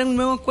que llegar a un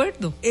nuevo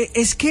acuerdo.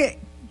 Es que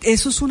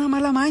eso es una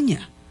mala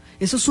maña.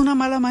 Eso es una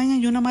mala maña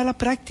y una mala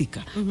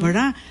práctica, uh-huh,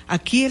 ¿verdad?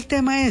 Aquí el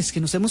tema es que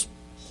nos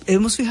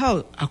hemos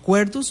fijado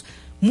acuerdos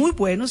muy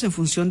buenos en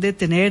función de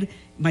tener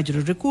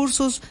mayores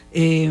recursos,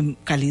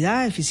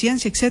 calidad,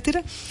 eficiencia,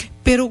 etcétera,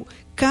 pero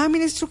cada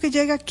ministro que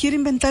llega quiere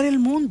inventar el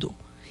mundo.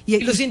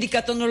 ¿Y los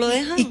sindicatos no lo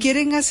dejan? Y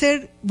quieren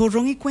hacer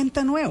borrón y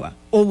cuenta nueva,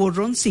 o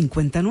borrón sin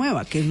cuenta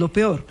nueva, que es lo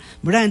peor,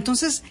 ¿verdad?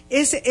 Entonces,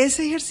 ese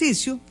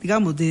ejercicio,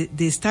 digamos, de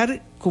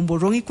estar con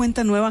borrón y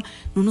cuenta nueva,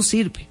 no nos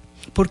sirve.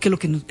 Porque lo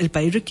que el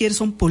país requiere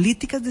son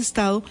políticas de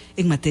Estado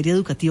en materia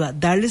educativa,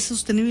 darle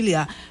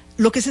sostenibilidad.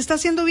 Lo que se está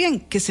haciendo bien,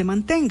 que se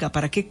mantenga,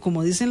 para que,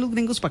 como dicen los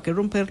gringos, ¿para qué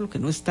romper lo que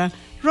no está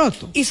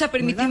roto? Isa,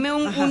 permíteme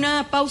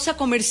una pausa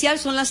comercial,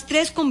 son las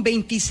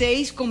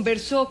 3:26,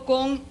 converso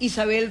con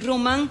Isabel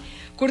Román,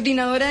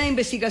 coordinadora de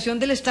investigación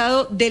del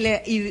Estado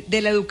de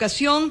la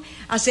Educación,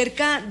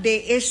 acerca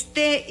de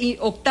este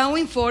octavo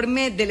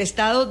informe del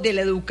Estado de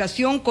la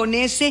Educación con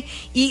S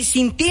y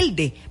sin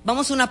tilde.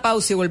 Vamos a una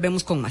pausa y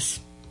volvemos con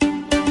más.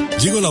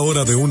 Llegó la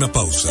hora de una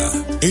pausa.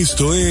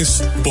 Esto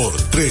es Por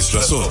Tres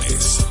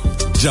Razones.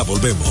 Ya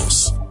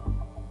volvemos.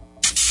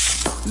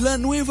 La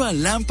nueva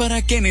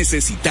lámpara que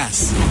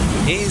necesitas.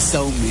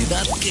 Esa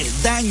humedad que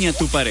daña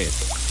tu pared.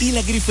 Y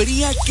la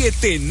grifería que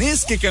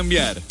tenés que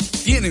cambiar.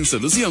 Tienen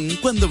solución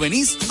cuando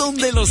venís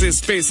donde los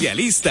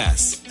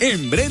especialistas.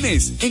 En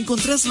Brenes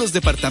encontrás los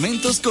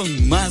departamentos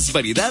con más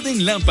variedad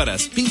en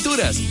lámparas,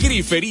 pinturas,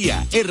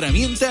 grifería,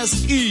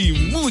 herramientas y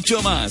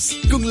mucho más.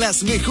 Con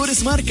las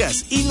mejores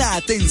marcas y la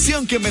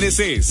atención que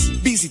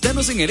mereces.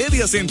 Visítanos en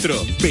Heredia Centro.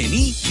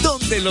 Vení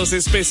donde los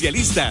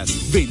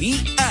especialistas.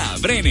 Vení a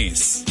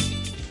Brenes.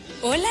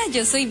 Hola,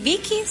 yo soy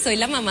Vicky, soy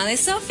la mamá de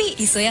Sofi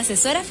y soy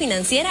asesora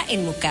financiera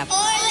en MUCAP.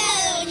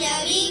 Hola,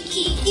 doña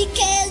Vicky. ¿Y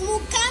qué es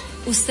MUCAP?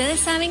 ¿Ustedes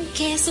saben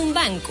qué es un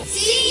banco?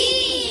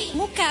 ¡Sí!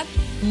 MUCAP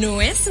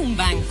no es un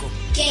banco.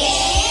 ¿Qué?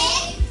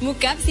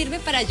 MUCAP sirve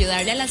para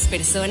ayudarle a las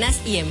personas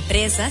y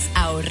empresas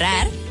a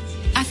ahorrar,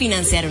 a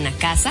financiar una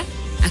casa,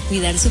 a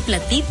cuidar su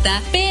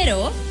platita,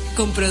 pero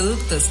con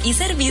productos y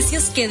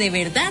servicios que de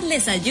verdad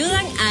les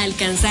ayudan a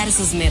alcanzar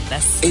sus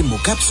metas. En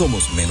MUCAP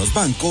somos menos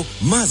banco,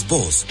 más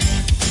voz.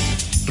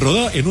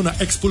 Roda en una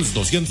Expulse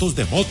 200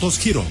 de Motos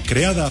Giro,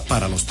 creada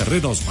para los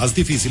terrenos más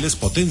difíciles,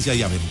 potencia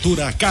y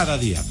aventura cada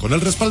día. Con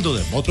el respaldo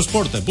de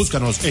Motorsport,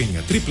 búscanos en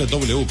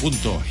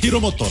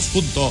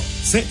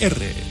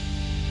www.giromotos.cr.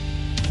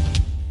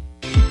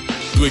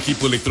 Tu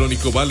equipo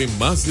electrónico vale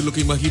más de lo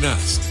que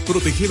imaginas.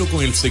 Protégelo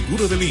con el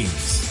seguro del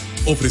INS.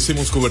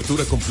 Ofrecemos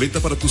cobertura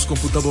completa para tus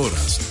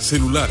computadoras,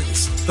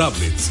 celulares,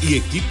 tablets y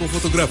equipo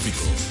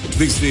fotográfico.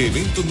 Desde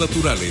eventos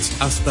naturales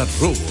hasta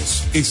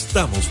robos,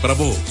 estamos para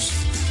vos.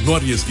 No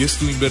arriesgues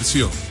tu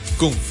inversión.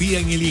 Confía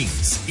en el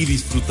INS y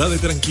disfruta de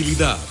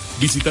tranquilidad.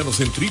 Visítanos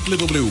en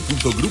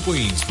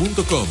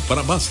www.grupoins.com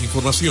para más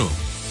información.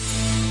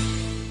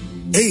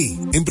 ¡Hey,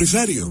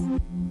 empresario!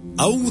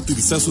 ¿Aún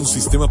utilizas un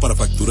sistema para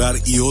facturar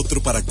y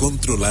otro para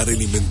controlar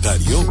el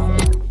inventario?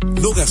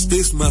 No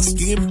gastes más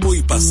tiempo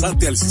y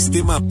pasate al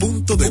sistema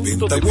Punto de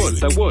Venta Walk.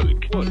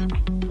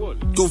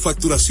 Con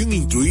facturación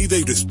incluida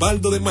y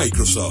respaldo de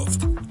Microsoft.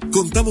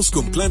 Contamos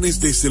con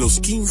planes desde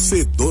los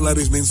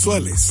 $15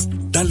 mensuales.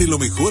 Dale lo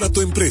mejor a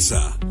tu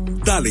empresa.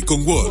 Dale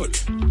con Walk.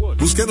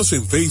 Búscanos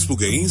en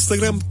Facebook e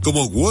Instagram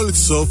como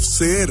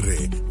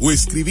WalkSoftCR o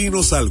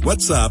escribinos al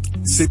WhatsApp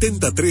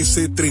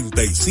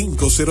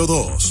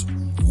 7013-3502.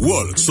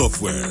 Walk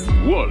Software.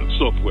 Walk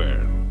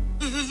Software.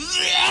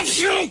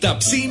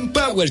 Tapsin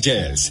Power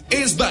Gels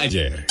es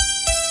Bayer.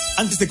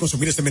 Antes de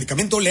consumir este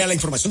medicamento, lea la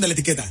información de la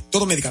etiqueta.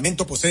 Todo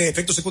medicamento posee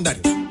efectos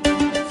secundarios.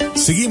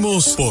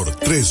 Seguimos por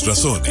Tres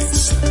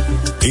Razones.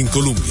 En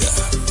Colombia.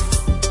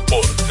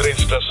 Por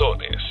Tres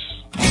Razones.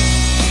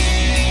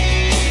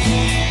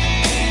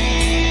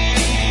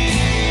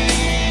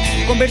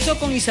 Conversó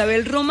con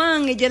Isabel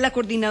Román, ella es la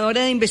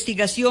coordinadora de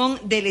investigación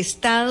del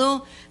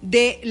Estado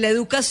de la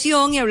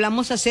Educación y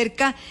hablamos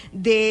acerca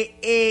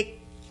de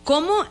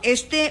cómo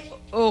este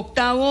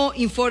octavo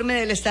informe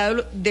del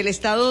Estado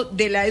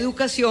de la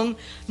Educación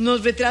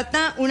nos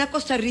retrata una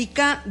Costa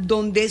Rica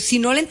donde si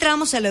no le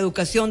entramos a la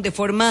educación de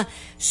forma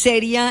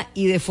seria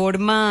y de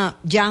forma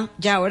ya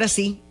ahora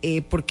sí,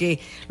 porque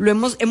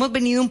hemos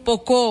venido un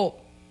poco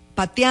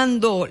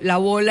pateando la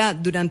bola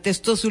durante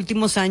estos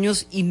últimos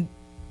años y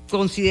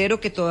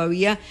considero que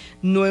todavía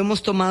no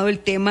hemos tomado el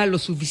tema lo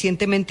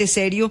suficientemente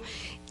serio.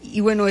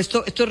 Y bueno,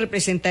 esto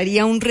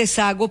representaría un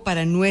rezago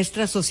para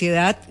nuestra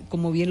sociedad,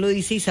 como bien lo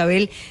dice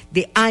Isabel,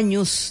 de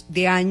años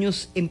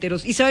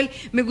enteros. Isabel,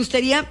 me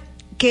gustaría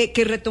que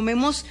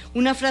retomemos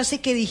una frase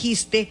que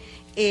dijiste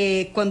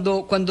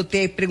cuando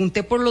te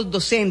pregunté por los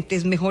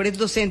docentes, mejores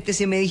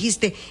docentes, y me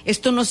dijiste,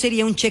 esto no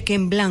sería un cheque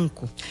en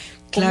blanco.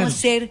 ¿Cómo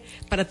hacer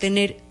para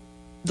tener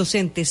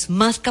docentes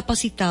más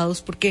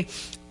capacitados? Porque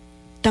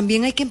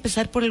también hay que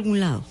empezar por algún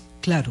lado.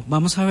 Claro,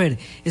 vamos a ver,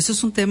 esto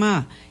es un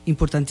tema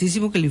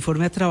importantísimo que el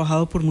informe ha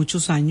trabajado por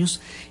muchos años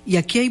y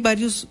aquí hay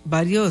varios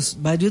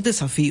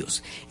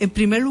desafíos. En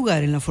primer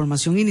lugar, en la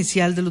formación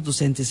inicial de los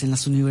docentes en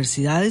las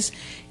universidades,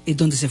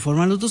 donde se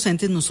forman los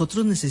docentes,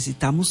 nosotros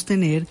necesitamos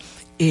tener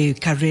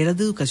carreras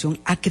de educación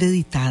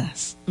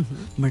acreditadas,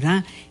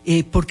 ¿verdad?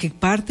 Porque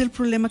parte del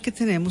problema que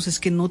tenemos es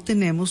que no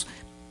tenemos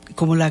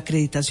como la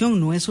acreditación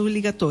no es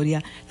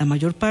obligatoria, la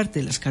mayor parte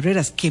de las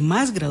carreras que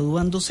más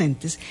gradúan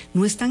docentes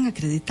no están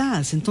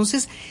acreditadas.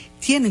 Entonces,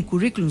 tienen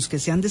currículums que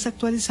se han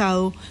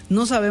desactualizado,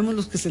 no sabemos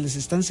los que se les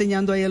está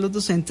enseñando ahí a los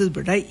docentes,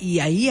 ¿verdad? Y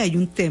ahí hay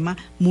un tema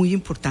muy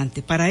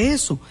importante. Para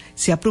eso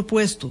se ha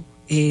propuesto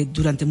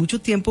durante mucho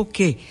tiempo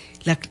que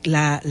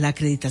la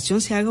acreditación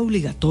se haga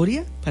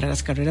obligatoria para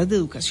las carreras de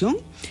educación,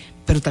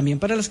 pero también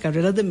para las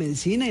carreras de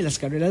medicina y las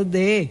carreras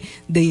de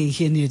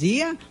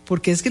ingeniería,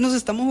 porque es que nos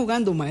estamos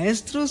jugando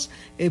maestros,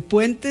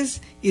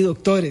 puentes y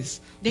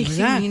doctores.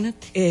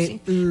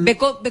 Imagínate. ¿Ve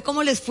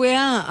cómo les fue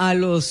a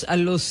los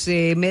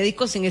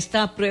médicos en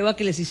esta prueba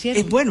que les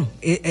hicieron?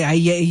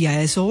 Ahí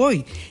a eso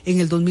voy.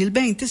 En el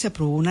 2020 se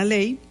aprobó una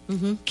ley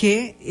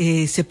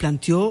que se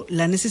planteó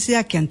la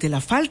necesidad que ante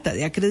la falta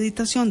de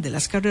acreditación de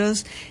las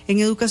carreras en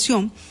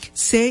educación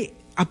se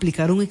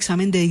aplicara un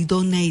examen de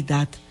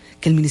idoneidad,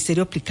 que el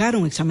ministerio aplicara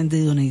un examen de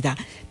idoneidad.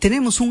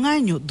 Tenemos un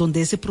año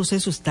donde ese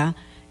proceso está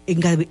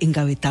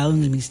engavetado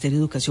en el Ministerio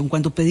de Educación.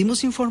 Cuando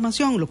pedimos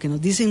información, lo que nos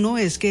dicen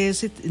es que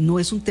ese no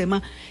es un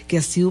tema que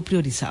ha sido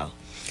priorizado,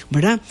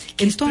 ¿verdad?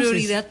 ¿Qué es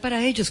prioridad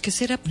para ellos? ¿Qué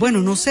será prioridad?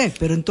 Bueno, no sé,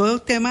 pero en todo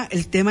el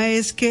tema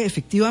es que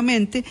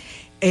efectivamente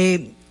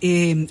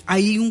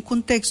hay un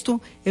contexto,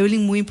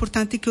 Evelyn, muy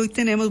importante que hoy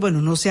tenemos.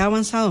 No se ha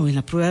avanzado en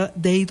la prueba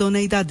de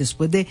idoneidad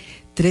después de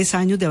 3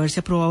 años de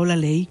haberse aprobado la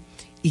ley,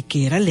 y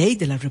que era ley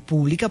de la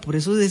República, por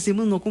eso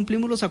decimos no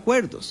cumplimos los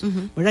acuerdos,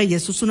 ¿verdad? Y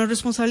esto es una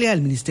responsabilidad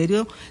del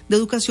Ministerio de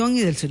Educación y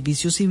del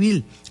Servicio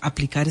Civil,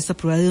 aplicar esta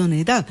prueba de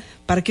idoneidad,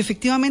 para que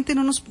efectivamente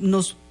no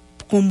nos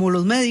como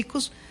los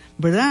médicos,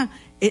 ¿verdad?,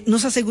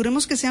 nos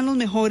aseguremos que sean los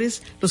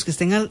mejores los que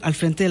estén al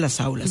frente de las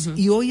aulas.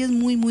 Y hoy es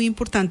muy, muy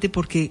importante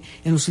porque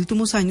en los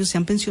últimos años se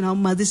han pensionado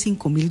más de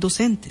 5,000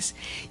 docentes,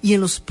 y en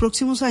los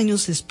próximos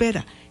años se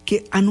espera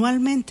que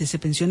anualmente se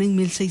pensionen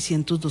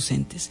 1,600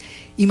 docentes.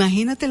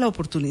 Imagínate la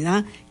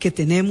oportunidad que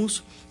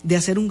tenemos de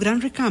hacer un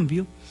gran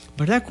recambio,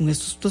 ¿verdad?, con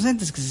estos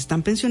docentes que se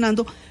están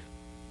pensionando,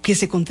 que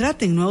se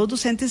contraten nuevos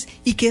docentes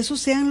y que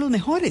esos sean los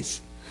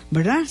mejores,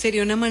 ¿verdad?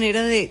 Sería una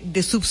manera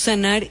de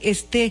subsanar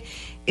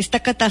esta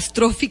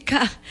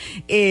catastrófica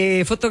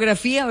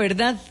fotografía,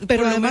 ¿verdad?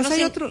 Pero además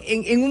hay otro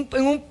en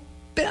un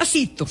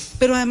pedacito.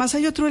 Pero además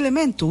hay otro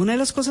elemento. Una de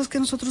las cosas que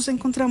nosotros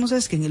encontramos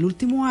es que en el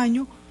último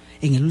año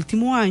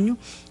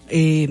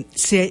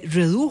se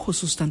redujo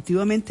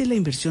sustantivamente la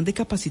inversión de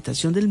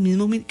capacitación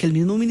que el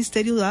mismo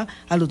ministerio da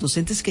a los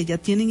docentes que ya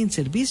tienen en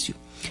servicio.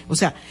 O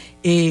sea,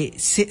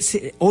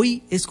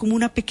 hoy es como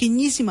una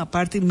pequeñísima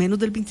parte, menos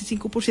del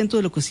 25%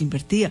 de lo que se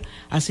invertía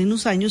hace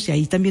unos años, y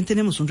ahí también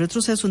tenemos un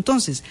retroceso.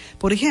 Entonces,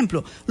 por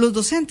ejemplo, los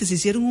docentes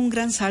hicieron un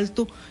gran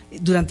salto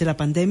durante la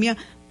pandemia,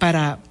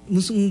 para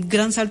un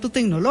gran salto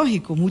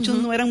tecnológico.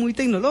 Muchos no eran muy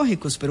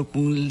tecnológicos, pero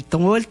con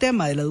todo el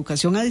tema de la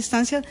educación a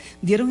distancia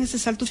dieron ese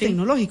salto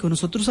tecnológico.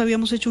 Nosotros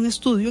habíamos hecho un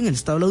estudio en el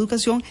Estado de la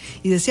Educación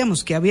y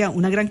decíamos que había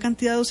una gran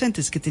cantidad de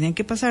docentes que tenían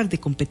que pasar de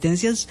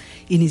competencias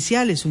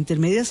iniciales o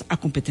intermedias a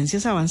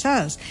competencias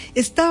avanzadas.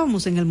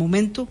 Estamos el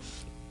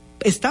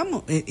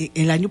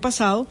año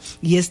pasado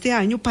y este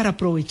año para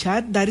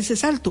aprovechar, dar ese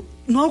salto.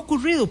 No ha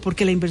ocurrido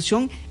porque la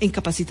inversión en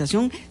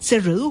capacitación se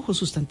redujo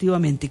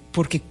sustantivamente,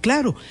 porque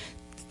claro,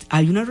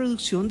 hay una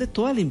reducción de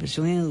toda la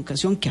inversión en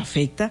educación que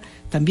afecta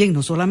también,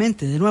 no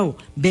solamente, de nuevo,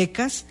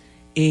 becas,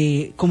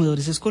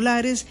 comedores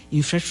escolares,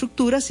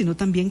 infraestructura, sino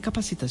también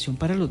capacitación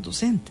para los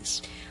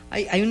docentes.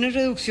 Hay una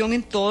reducción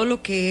en todo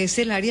lo que es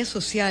el área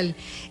social.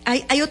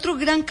 Hay otro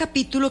gran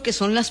capítulo que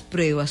son las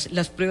pruebas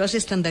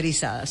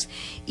estandarizadas.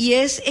 Y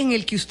es en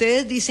el que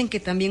ustedes dicen, que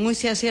también hoy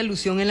se hace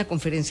alusión en la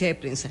conferencia de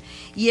prensa,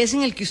 y es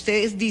en el que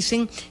ustedes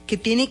dicen que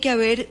tiene que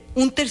haber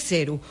un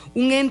tercero,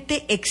 un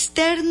ente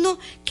externo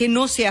que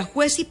no sea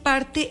juez y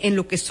parte en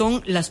lo que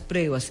son las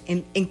pruebas,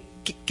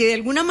 que de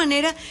alguna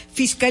manera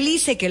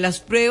fiscalice que las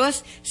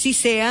pruebas sí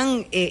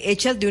sean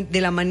hechas de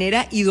la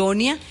manera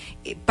idónea,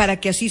 para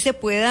que así se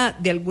pueda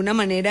de alguna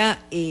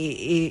manera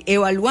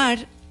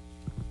evaluar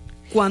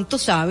cuánto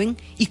saben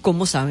y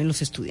cómo saben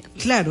los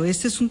estudiantes. Claro,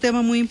 este es un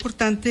tema muy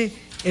importante,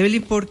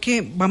 Evelyn,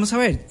 porque vamos a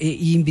ver,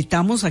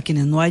 invitamos a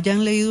quienes no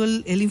hayan leído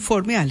el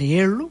informe a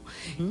leerlo.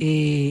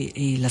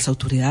 Las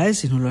autoridades,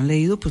 si no lo han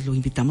leído, pues lo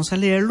invitamos a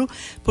leerlo,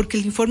 porque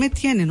el informe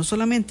tiene no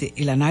solamente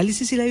el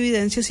análisis y la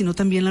evidencia, sino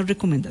también las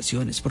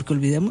recomendaciones, porque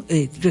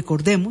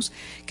recordemos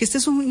que este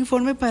es un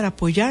informe para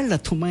apoyar la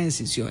toma de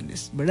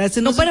decisiones, ¿verdad?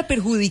 No para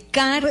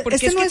perjudicar,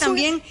 porque es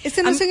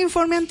un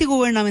informe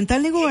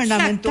antigubernamental ni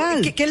gubernamental.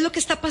 Exacto. ¿Qué es lo que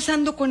está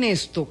pasando con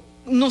esto?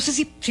 No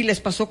sé si les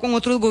pasó con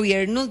otros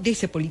gobiernos,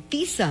 se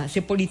politiza,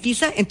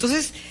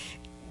 entonces,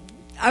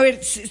 a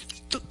ver,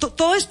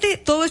 todo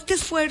este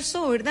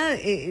esfuerzo, ¿verdad?,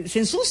 se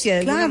ensucia de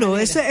alguna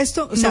manera.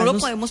 Esto no lo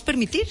podemos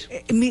permitir.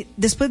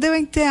 Después de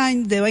 20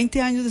 años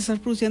de estar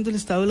produciendo el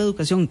Estado de la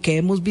Educación, que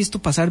hemos visto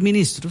pasar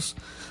ministros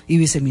y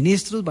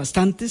viceministros,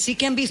 bastantes. Sí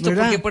que han visto,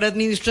 ¿verdad? Porque por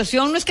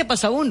administración no es que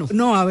pasa uno.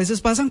 No, a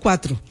veces pasan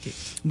 4,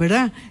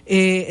 ¿verdad?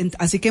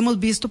 Así que hemos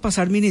visto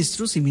pasar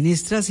ministros y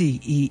ministras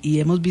y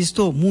hemos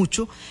visto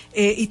mucho,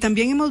 y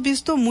también hemos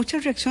visto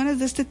muchas reacciones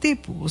de este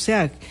tipo, o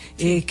sea,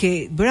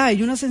 que, ¿verdad?,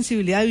 hay una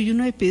sensibilidad y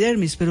una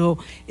epidermis, pero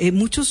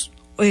muchos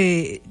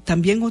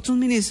también otros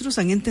ministros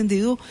han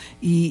entendido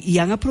y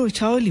han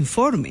aprovechado el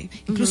informe.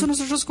 Incluso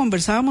nosotros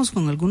conversábamos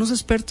con algunos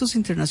expertos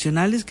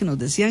internacionales que nos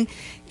decían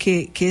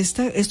que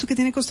esto que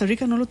tiene Costa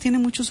Rica no lo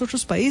tienen muchos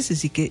otros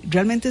países y que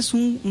realmente es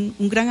un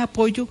gran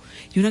apoyo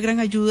y una gran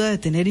ayuda de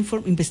tener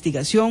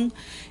investigación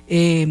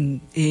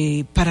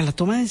para la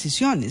toma de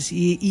decisiones.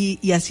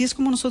 Y así es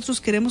como nosotros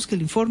queremos que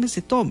el informe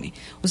se tome.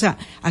 O sea,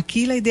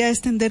 aquí la idea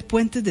es tender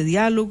puentes de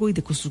diálogo y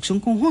de construcción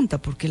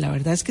conjunta, porque la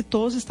verdad es que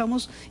todos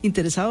estamos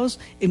interesados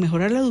en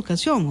mejorar la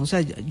educación. O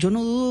sea, yo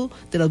no dudo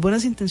de las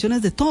buenas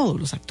intenciones de todos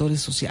los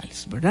actores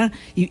sociales, ¿verdad?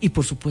 Y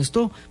por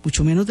supuesto,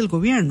 mucho menos del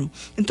gobierno.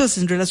 Entonces,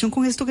 en relación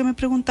con esto que me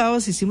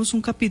preguntabas, hicimos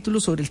un capítulo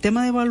sobre el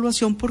tema de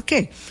evaluación. ¿Por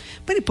qué?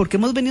 Bueno, porque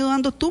hemos venido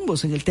dando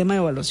tumbos en el tema de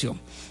evaluación,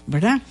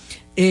 ¿verdad?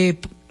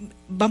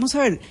 Vamos a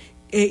ver,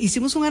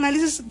 hicimos un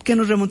análisis que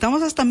nos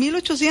remontamos hasta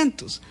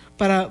 1800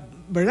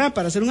 ¿verdad?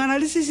 Para hacer un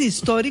análisis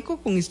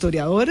histórico con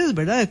historiadores,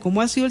 ¿verdad? De cómo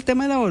ha sido el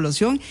tema de la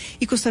evaluación,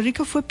 y Costa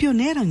Rica fue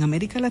pionera en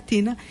América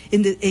Latina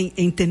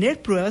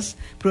tener pruebas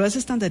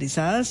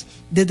estandarizadas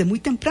desde muy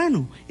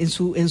temprano en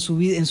su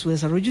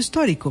desarrollo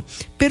histórico,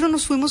 pero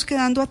nos fuimos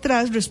quedando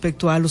atrás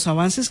respecto a los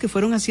avances que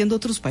fueron haciendo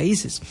otros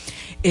países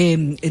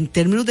en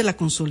términos de la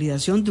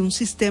consolidación de un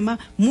sistema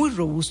muy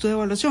robusto de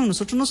evaluación.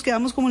 Nosotros nos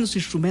quedamos como en los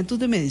instrumentos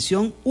de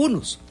medición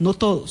unos, no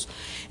todos.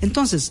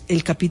 Entonces,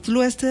 el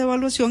capítulo de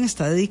evaluación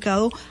está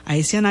dedicado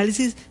a ese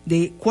análisis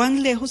de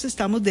cuán lejos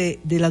estamos de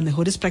las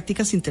mejores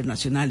prácticas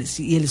internacionales.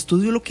 Y el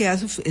estudio lo que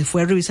hace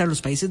fue revisar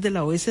los países de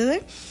la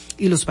OECD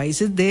y los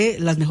países de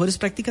las mejores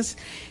prácticas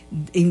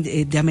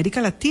de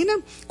América Latina,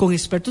 con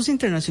expertos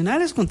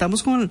internacionales.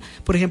 Contamos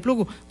por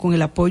ejemplo, con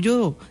el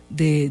apoyo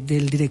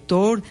del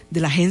director de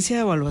la Agencia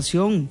de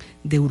Evaluación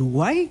de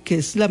Uruguay, que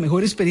es la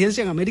mejor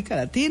experiencia en América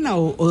Latina,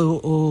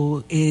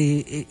 o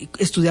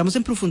estudiamos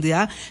en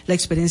profundidad la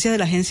experiencia de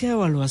la Agencia de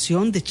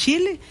Evaluación de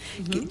Chile.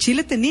 Uh-huh.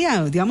 Chile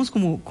tenía, digamos,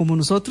 como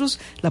nosotros,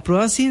 la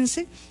prueba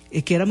CINCE,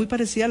 que era muy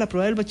parecida a la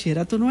prueba del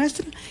bachillerato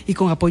nuestra, y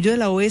con apoyo de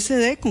la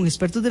OECD, con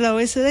expertos de la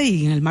OECD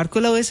y en el marco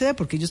de la OECD,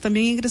 porque ellos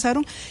también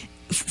ingresaron,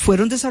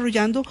 fueron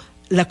desarrollando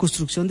la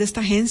construcción de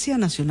esta Agencia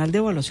Nacional de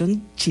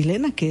Evaluación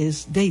chilena, que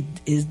es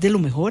de lo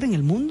mejor en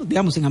el mundo,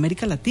 digamos, en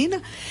América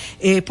Latina.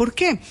 ¿Por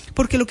qué?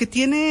 Porque lo que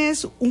tiene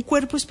es un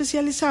cuerpo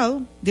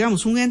especializado,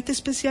 digamos, un ente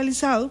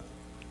especializado,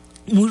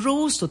 muy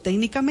robusto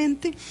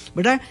técnicamente,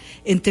 ¿verdad?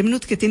 En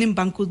términos que tienen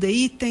bancos de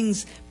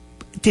ítems,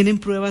 tienen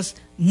pruebas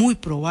muy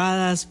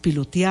probadas,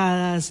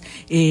 piloteadas.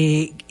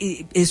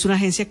 Es una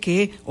agencia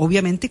que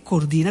obviamente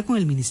coordina con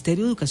el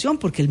Ministerio de Educación,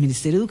 porque el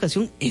Ministerio de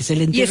Educación es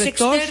el ente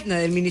rector. Y es externa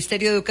del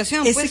Ministerio de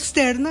Educación. Es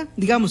externa,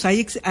 digamos,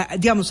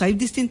 hay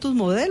distintos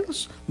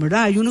modelos,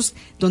 ¿verdad? Hay unos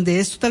donde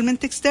es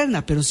totalmente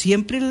externa, pero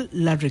siempre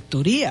la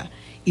rectoría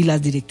y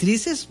las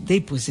directrices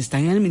pues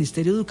están en el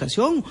Ministerio de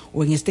Educación,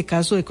 o en este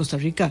caso de Costa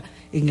Rica,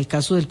 en el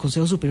caso del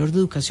Consejo Superior de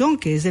Educación,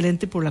 que es el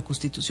ente por la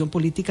Constitución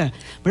política,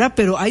 ¿verdad?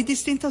 Pero hay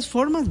distintas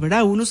formas,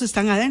 ¿verdad? Unos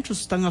están adentro,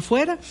 otros están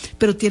afuera,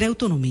 pero tiene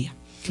autonomía.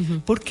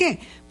 Uh-huh. ¿Por qué?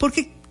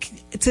 Porque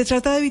se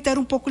trata de evitar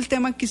un poco el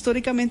tema que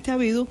históricamente ha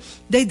habido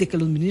de que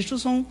los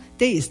ministros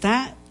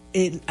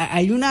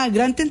hay una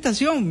gran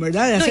tentación,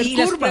 ¿verdad?, de hacer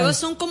curvas. Las pruebas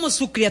son como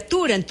su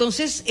criatura.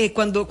 Entonces,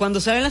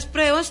 cuando salen las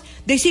pruebas,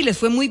 sí, les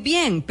fue muy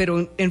bien,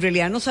 pero en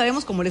realidad no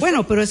sabemos cómo les fue.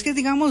 Bueno, pero es que,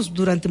 digamos,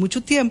 durante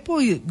mucho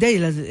tiempo, en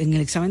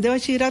el examen de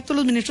bachillerato,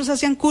 los ministros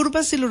hacían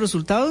curvas y los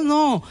resultados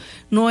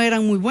no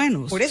eran muy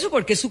buenos. Por eso,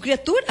 porque es su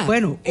criatura.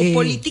 Bueno, o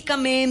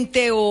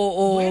políticamente,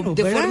 o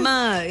de ¿verdad?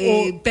 Forma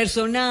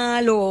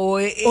personal, o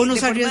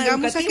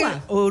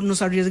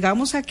nos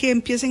arriesgamos a que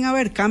empiecen a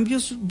haber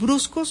cambios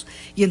bruscos,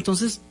 y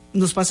entonces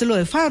nos pase lo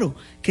de Faro,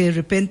 que de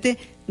repente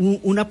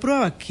una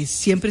prueba que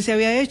siempre se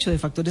había hecho de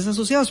factores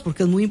asociados,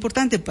 porque es muy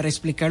importante para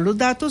explicar los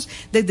datos,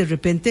 de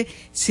repente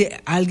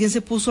alguien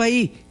se puso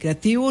ahí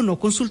creativo, no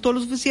consultó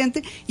lo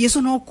suficiente, y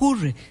eso no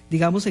ocurre,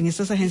 digamos, en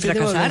estas agencias de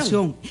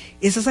evaluación.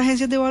 Esas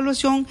agencias de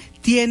evaluación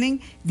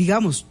tienen,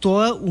 digamos,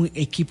 todo un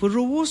equipo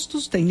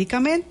robustos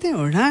técnicamente,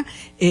 ¿verdad?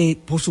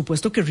 Por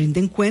supuesto que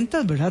rinden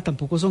cuentas, ¿verdad?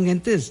 Tampoco son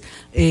entes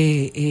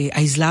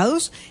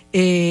aislados,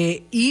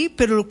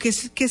 pero lo que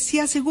sí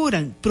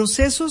aseguran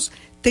procesos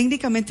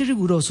técnicamente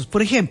rigurosos.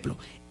 Por ejemplo,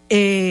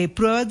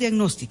 pruebas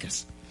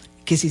diagnósticas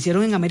que se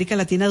hicieron en América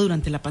Latina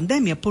durante la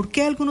pandemia. ¿Por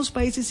qué algunos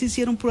países sí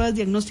hicieron pruebas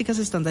diagnósticas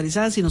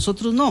estandarizadas y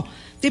nosotros no?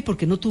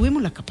 Porque no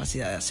tuvimos la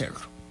capacidad de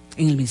hacerlo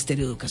en el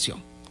Ministerio de Educación,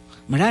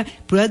 ¿verdad?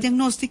 Pruebas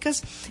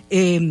diagnósticas,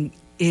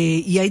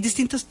 y hay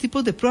distintos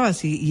tipos de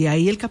pruebas, y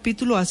ahí el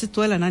capítulo hace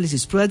todo el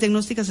análisis. Pruebas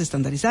diagnósticas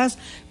estandarizadas,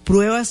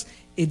 pruebas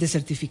de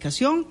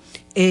certificación,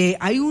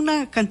 hay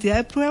una cantidad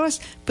de pruebas,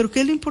 pero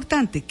 ¿qué es lo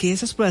importante? Que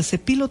esas pruebas se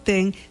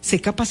piloteen,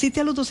 se capacite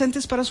a los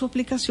docentes para su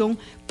aplicación,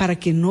 para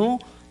que no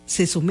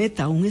se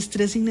someta a un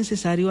estrés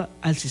innecesario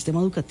al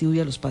sistema educativo y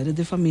a los padres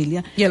de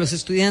familia. Y a los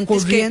estudiantes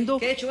corriendo.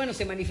 Que de hecho,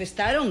 se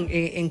manifestaron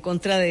en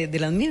contra de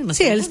las mismas.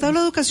 Sí, el Estado de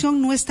la Educación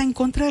no está en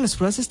contra de las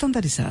pruebas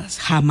estandarizadas,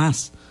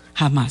 jamás.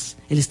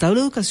 El Estado de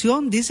la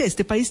Educación dice,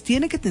 este país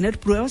tiene que tener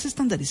pruebas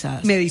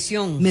estandarizadas.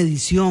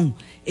 Medición.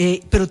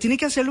 Pero tiene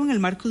que hacerlo en el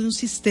marco de un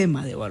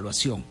sistema de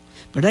evaluación,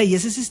 ¿verdad? Y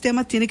ese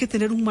sistema tiene que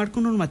tener un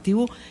marco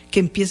normativo que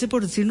empiece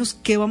por decirnos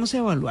qué vamos a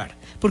evaluar,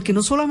 porque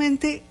no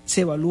solamente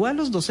se evalúa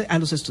a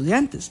los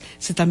estudiantes,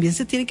 también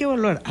se tiene que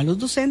evaluar a los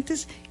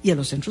docentes y a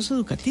los centros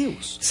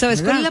educativos. ¿Sabes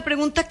 ¿verdad? cuál es la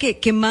pregunta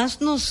que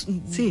más más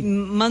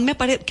me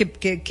aparece?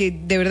 Que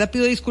de verdad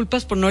pido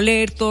disculpas por no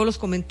leer todos los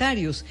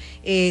comentarios.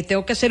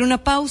 Tengo que hacer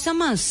una pausa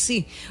más,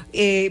 sí.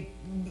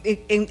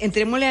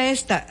 Entrémosle a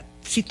esta.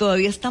 Si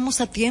todavía estamos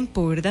a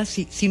tiempo, ¿verdad?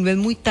 Si no es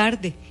muy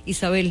tarde,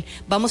 Isabel.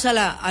 Vamos a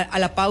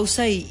la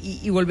pausa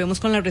y volvemos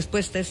con la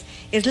respuesta.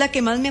 Es la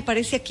que más me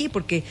aparece aquí,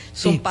 porque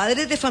son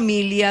padres de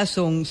familia,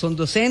 son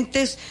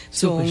docentes,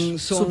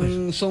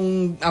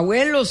 son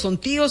abuelos, son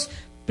tíos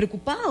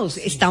preocupados.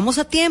 Estamos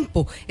a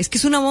tiempo. Es que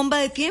es una bomba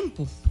de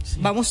tiempo.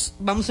 Vamos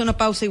a una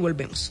pausa y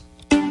volvemos.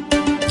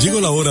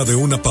 Llegó la hora de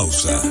una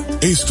pausa.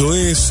 Esto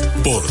es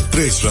Por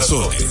Tres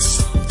Razones.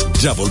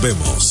 Ya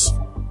volvemos.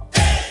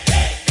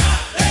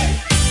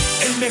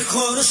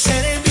 Mejor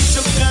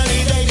servicio,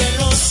 calidad y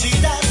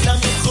velocidad, la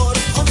mejor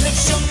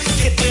conexión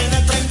que te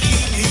da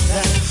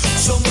tranquilidad.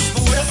 Somos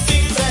pura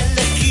fibra,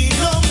 elegí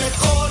lo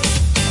mejor.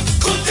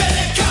 Con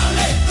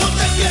Telecable no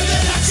te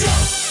pierdes la acción.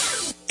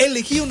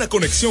 Elegí una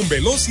conexión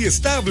veloz y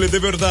estable de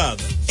verdad.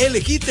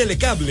 Elegí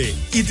Telecable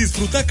y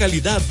disfruta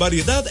calidad,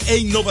 variedad e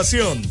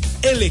innovación.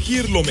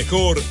 Elegir lo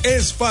mejor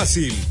es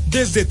fácil.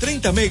 Desde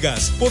 30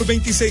 megas por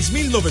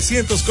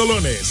 26.900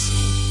 colones.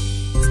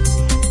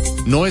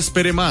 No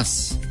espere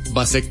más.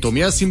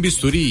 Vasectomía sin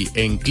bisturí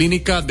en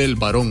Clínica del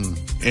Varón,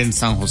 en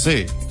San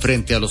José,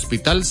 frente al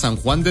Hospital San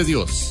Juan de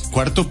Dios.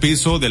 4º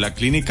piso de la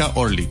Clínica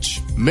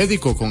Orlich.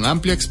 Médico con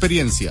amplia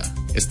experiencia.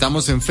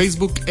 Estamos en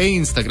Facebook e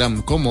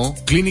Instagram como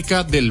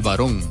Clínica del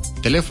Varón.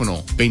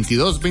 Teléfono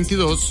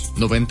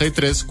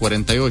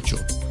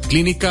 2222-9348.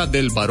 Clínica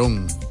del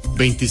Varón.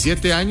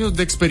 27 años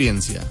de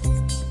experiencia.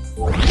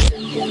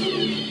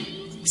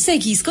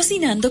 ¿Seguís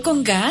cocinando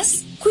con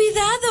gas?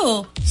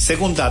 ¡Cuidado!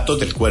 Según datos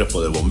del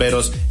Cuerpo de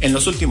Bomberos, en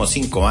los últimos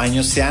 5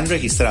 años se han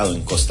registrado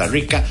en Costa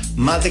Rica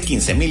más de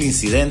 15.000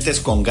 incidentes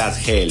con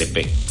gas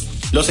GLP.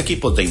 Los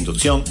equipos de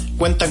inducción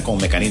cuentan con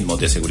mecanismos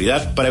de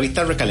seguridad para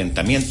evitar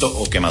recalentamiento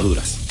o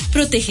quemaduras.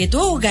 Protege tu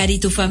hogar y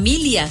tu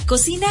familia.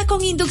 Cocina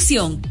con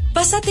inducción.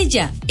 Pásate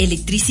ya.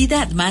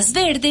 Electricidad más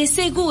verde,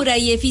 segura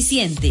y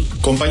eficiente.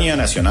 Compañía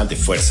Nacional de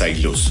Fuerza y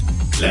Luz.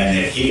 La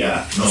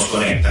energía nos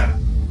conecta.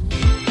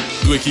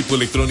 Tu equipo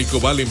electrónico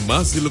vale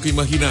más de lo que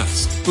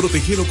imaginas.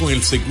 Protégelo con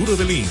el seguro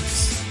del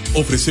INSS.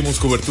 Ofrecemos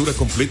cobertura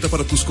completa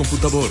para tus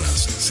computadoras,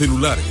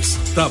 celulares,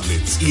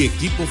 tablets y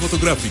equipo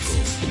fotográfico.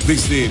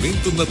 Desde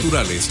eventos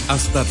naturales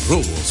hasta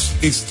robos,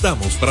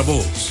 estamos para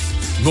vos.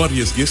 No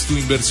arriesgues tu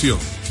inversión.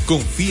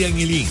 Confía en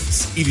el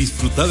INSS y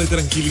disfruta de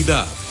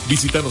tranquilidad.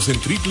 Visítanos en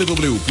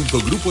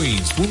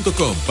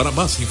www.grupoins.com para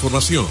más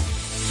información.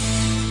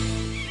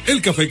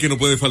 El café que no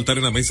puede faltar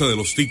en la mesa de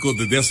los ticos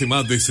desde hace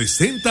más de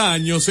 60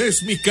 años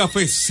es mi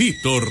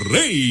Cafecito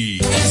Rey.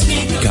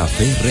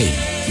 Café Rey,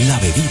 la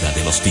bebida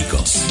de los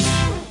ticos.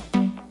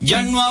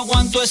 Ya no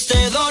aguanto este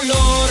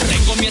dolor,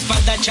 tengo mi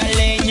espalda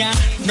chaleña,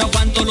 no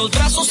aguanto los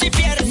brazos y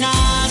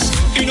piernas,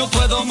 y no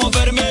puedo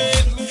moverme,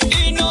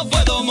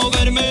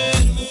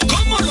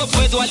 ¿cómo lo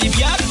puedo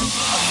aliviar?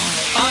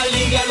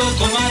 Alívialo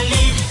con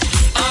Aliv,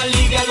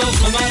 alívialo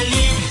con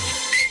Aliv.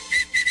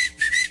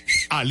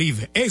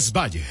 Aliv es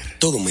Bayer.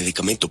 Todo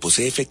medicamento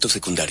posee efectos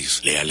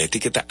secundarios. Lea la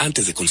etiqueta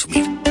antes de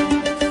consumir.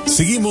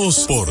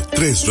 Seguimos por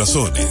Tres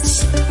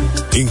Razones.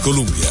 En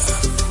Colombia.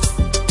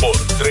 Por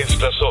Tres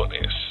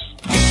Razones.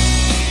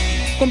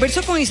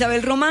 Converso con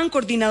Isabel Román,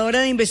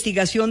 coordinadora de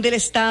investigación del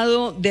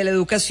Estado de la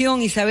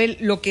Educación. Isabel,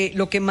 lo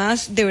que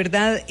más de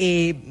verdad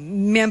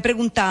me han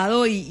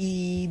preguntado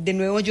y de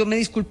nuevo yo me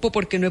disculpo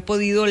porque no he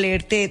podido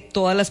leerte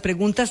todas las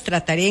preguntas,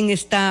 trataré en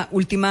esta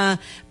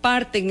última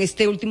parte, en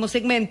este último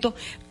segmento,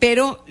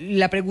 pero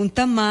la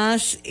pregunta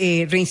más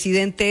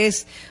reincidente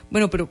es,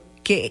 bueno, pero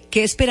 ¿qué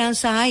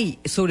esperanza hay,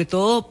 sobre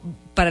todo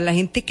para la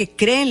gente que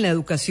cree en la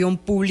educación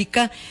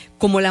pública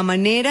como la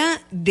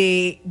manera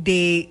de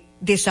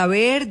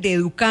saber, de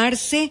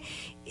educarse,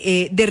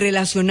 de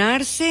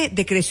relacionarse,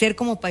 de crecer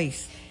como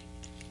país?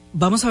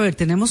 Vamos a ver,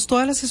 tenemos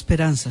todas las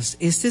esperanzas.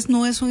 Este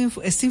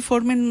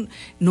informe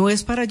no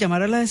es para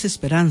llamar a la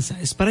desesperanza,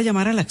 es para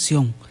llamar a la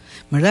acción,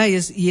 ¿verdad?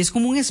 Y es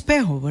como un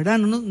espejo, ¿verdad?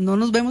 No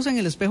nos vemos en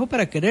el espejo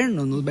para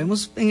querernos, nos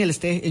vemos en el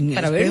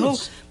espejo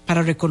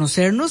para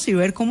reconocernos y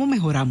ver cómo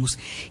mejoramos.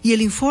 Y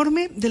el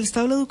informe del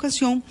Estado de la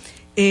Educación,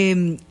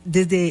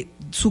 desde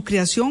su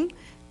creación,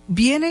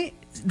 viene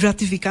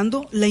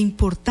ratificando la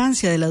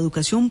importancia de la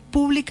educación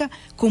pública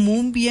como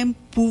un bien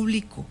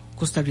público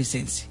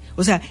costarricense.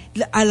 O sea,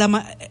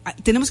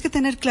 tenemos que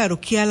tener claro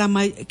que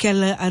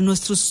a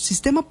nuestro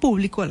sistema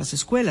público, a las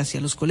escuelas y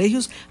a los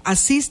colegios,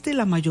 asiste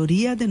la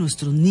mayoría de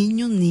nuestros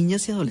niños,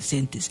 niñas y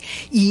adolescentes.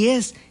 Y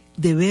es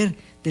deber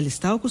del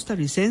Estado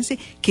costarricense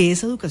que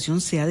esa educación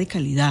sea de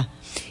calidad.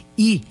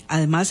 Y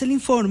además el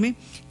informe,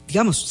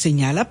 digamos,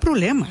 señala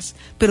problemas,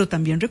 pero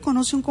también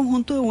reconoce un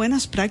conjunto de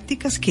buenas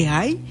prácticas que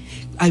hay.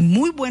 Hay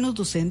muy buenos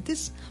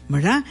docentes,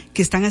 ¿verdad?,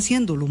 que están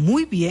haciéndolo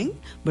muy bien,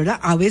 ¿verdad?,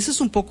 a veces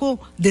un poco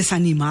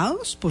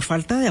desanimados por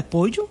falta de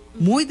apoyo,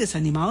 muy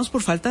desanimados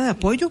por falta de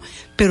apoyo,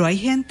 pero hay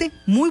gente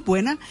muy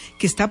buena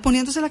que está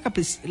poniéndose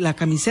la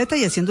camiseta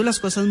y haciendo las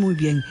cosas muy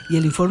bien. Y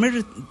el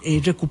informe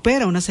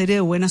recupera una serie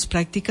de buenas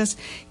prácticas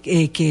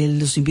que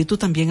los invito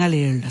también a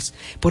leerlas.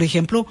 Por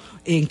ejemplo,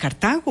 en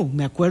Cartago,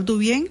 me acuerdo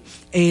bien,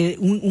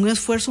 un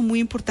esfuerzo muy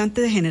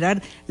importante de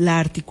generar la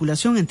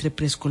articulación entre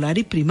preescolar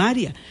y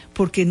primaria,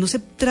 porque no se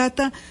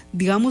trata,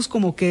 digamos,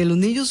 como que los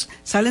niños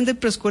salen del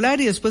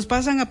preescolar y después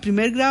pasan a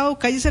primer grado,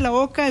 cállese la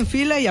boca en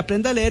fila y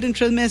aprenda a leer en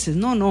 3 meses.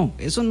 No,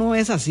 eso no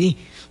es así,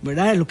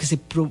 ¿verdad? Lo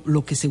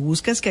que se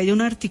busca es que haya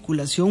una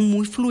articulación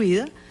muy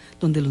fluida,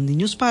 donde los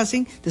niños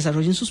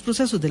desarrollen sus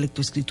procesos de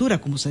lectoescritura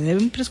como se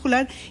debe en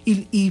preescolar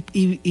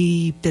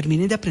y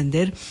terminen de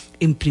aprender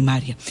en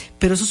primaria.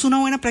 Pero eso es una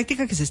buena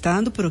práctica que se está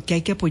dando, pero que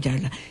hay que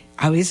apoyarla.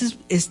 A veces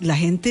la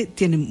gente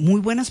tiene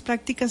muy buenas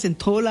prácticas en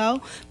todo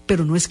lado,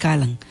 pero no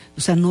escalan.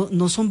 O sea,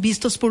 no son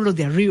vistos por los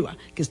de arriba,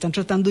 que están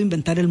tratando de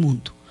inventar el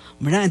mundo,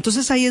 ¿verdad?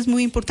 Entonces ahí es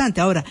muy importante.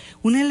 Ahora,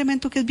 un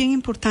elemento que es bien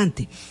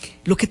importante,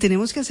 lo que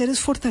tenemos que hacer es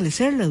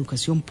fortalecer la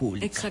educación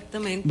pública.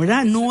 Exactamente.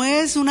 ¿Verdad? No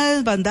es una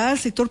desbandada del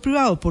sector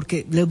privado,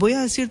 porque te voy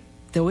a decir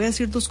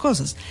 2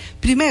 cosas.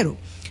 Primero,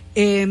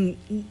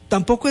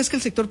 tampoco es que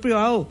el sector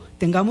privado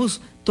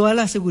tengamos toda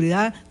la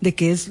seguridad de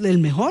que es el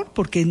mejor,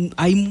 porque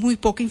hay muy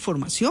poca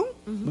información,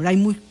 ¿verdad?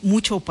 Hay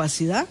mucha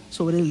opacidad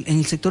en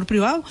el sector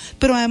privado,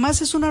 pero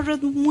además es una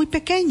red muy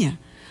pequeña,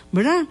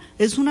 ¿verdad?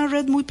 Es una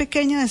red muy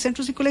pequeña de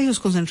centros y colegios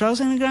concentrados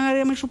en el gran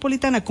área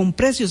metropolitana con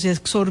precios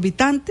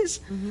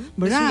exorbitantes,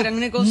 ¿verdad? Es un gran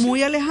negocio.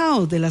 Muy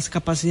alejados de las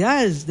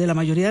capacidades de la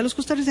mayoría de los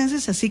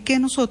costarricenses, así que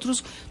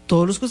nosotros,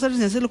 todos los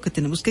costarricenses, lo que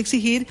tenemos que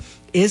exigir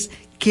es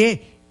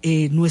que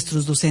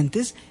nuestros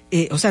docentes,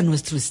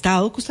 nuestro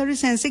Estado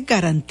costarricense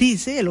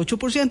garantice el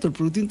 8% del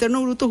Producto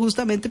Interno Bruto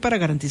justamente para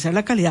garantizar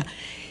la calidad.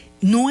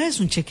 No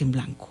es un cheque en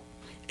blanco.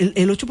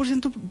 El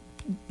 8%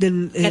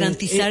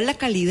 garantizar la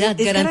calidad,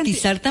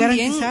 garantizar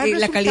también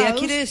la calidad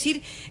quiere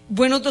decir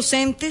buenos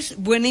docentes,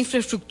 buena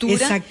infraestructura.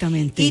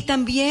 Exactamente. Y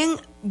también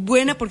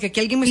buena, porque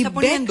aquí alguien me está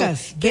poniendo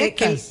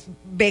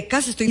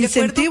becas, estoy de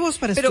acuerdo. Incentivos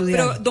para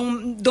estudiar.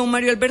 Pero don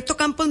Mario Alberto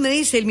Campos me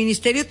dice, el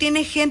ministerio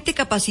tiene gente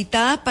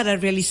capacitada para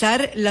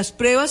realizar las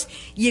pruebas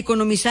y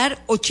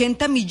economizar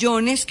 80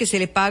 millones que se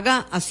le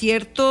paga a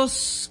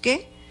ciertas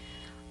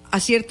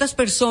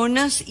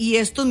personas, y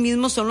estos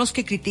mismos son los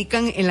que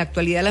critican en la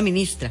actualidad a la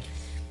ministra.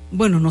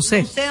 Bueno, no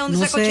sé. No sé dónde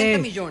saca 80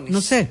 millones. No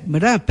sé,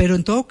 ¿verdad? Pero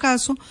en todo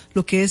caso,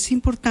 lo que es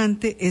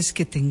importante es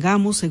que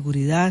tengamos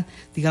seguridad,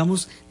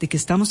 digamos, de que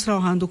estamos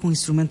trabajando con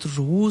instrumentos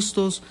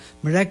robustos,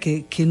 ¿verdad?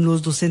 Que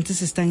los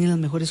docentes están en las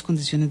mejores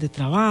condiciones de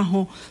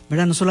trabajo,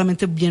 ¿verdad? No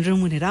solamente bien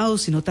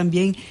remunerados, sino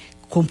también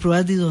con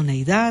pruebas de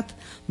idoneidad,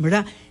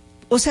 ¿verdad?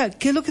 O sea,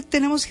 ¿qué es lo que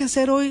tenemos que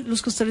hacer hoy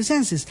los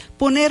costarricenses?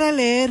 Poner a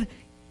leer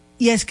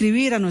y a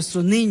escribir a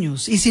nuestros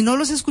niños. Y si no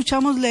los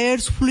escuchamos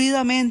leer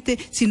fluidamente,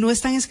 si no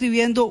están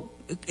escribiendo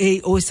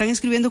o están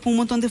escribiendo con un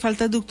montón de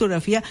faltas de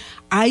ortografía,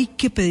 hay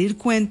que pedir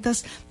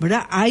cuentas,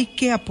 ¿verdad? Hay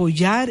que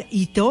apoyar,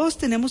 y todos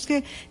tenemos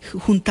que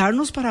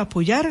juntarnos para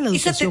apoyar a la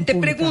educación pública.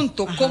 Te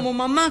pregunto, como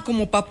mamá,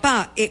 como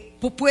papá,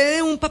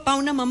 ¿puede un papá o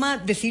una mamá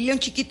decirle a un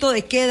chiquito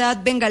de qué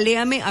edad, venga,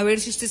 léame, a ver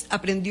si usted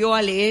aprendió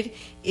a leer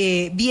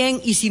bien,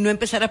 y si no,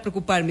 empezar a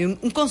preocuparme?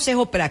 Un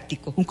consejo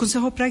práctico. Un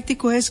consejo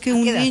práctico es que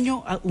un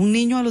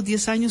niño a los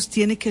 10 años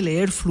tiene que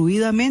leer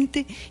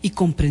fluidamente y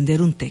comprender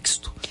un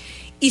texto.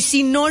 Y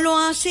si no lo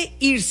hace,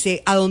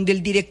 irse a donde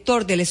el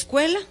director de la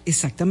escuela.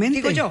 Exactamente.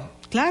 Digo yo.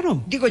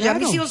 Claro. Ya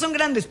mis hijos son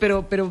grandes,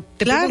 pero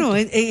te claro,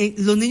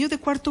 los niños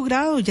de 4º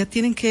grado ya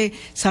tienen que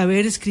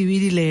saber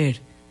escribir y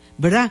leer,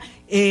 ¿verdad?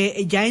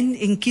 Ya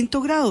en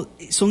 5º grado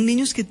son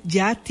niños que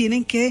ya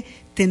tienen que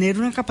tener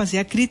una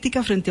capacidad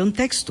crítica frente a un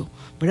texto,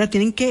 ¿verdad?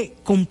 Tienen que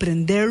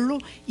comprenderlo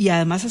y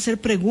además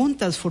hacer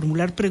preguntas,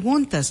 formular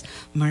preguntas,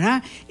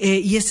 ¿verdad?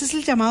 Y este es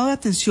el llamado de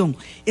atención.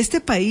 Este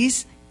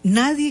país,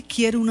 nadie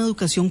quiere una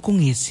educación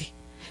con S.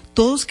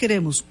 Todos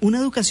queremos una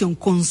educación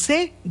con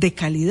C, de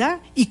calidad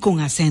y con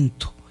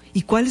acento.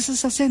 ¿Y cuál es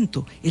ese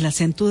acento? El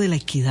acento de la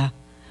equidad.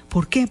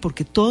 ¿Por qué?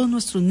 Porque todos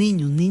nuestros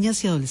niños,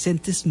 niñas y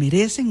adolescentes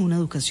merecen una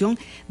educación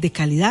de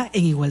calidad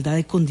en igualdad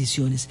de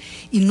condiciones.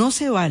 Y no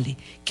se vale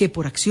que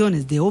por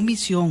acciones de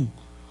omisión,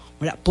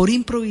 ¿verdad?, por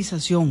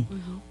improvisación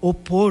o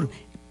por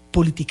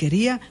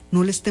politiquería,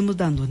 no le estemos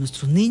dando a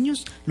nuestros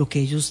niños lo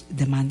que ellos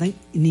demandan,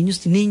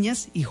 niños y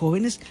niñas y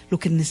jóvenes, lo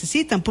que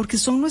necesitan, porque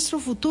son nuestro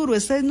futuro,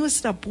 esa es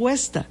nuestra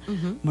apuesta,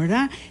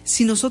 ¿verdad?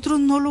 Si nosotros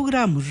no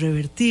logramos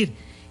revertir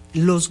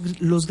los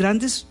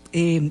grandes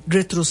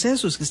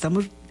retrocesos que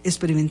estamos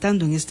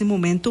experimentando en este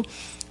momento,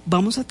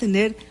 vamos a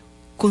tener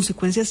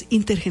consecuencias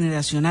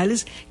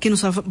intergeneracionales que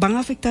nos van a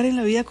afectar en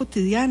la vida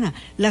cotidiana,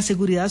 la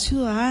seguridad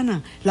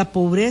ciudadana, la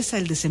pobreza,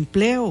 el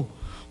desempleo,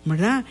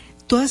 ¿verdad?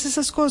 Todas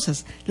esas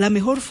cosas. La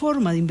mejor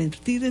forma de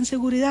invertir en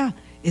seguridad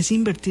es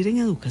invertir en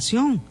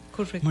educación.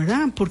 Correcto.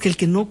 ¿Verdad? Porque el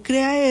que no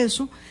crea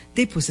eso,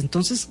 pues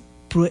entonces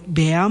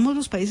veamos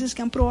los países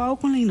que han probado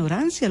con la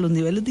ignorancia los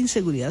niveles de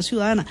inseguridad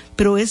ciudadana,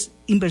 pero es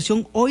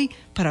inversión hoy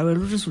para ver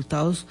los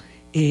resultados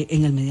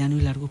en el mediano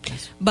y largo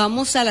plazo.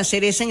 Vamos a la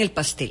cereza en el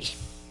pastel.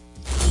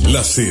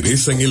 La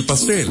cereza en el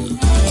pastel.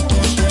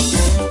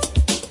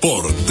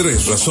 Por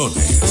 3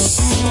 razones.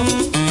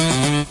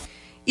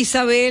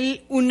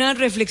 Isabel, una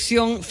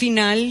reflexión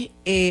final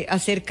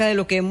acerca de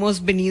lo que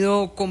hemos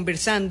venido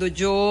conversando.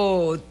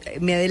 Yo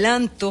me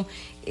adelanto,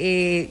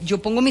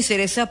 yo pongo mi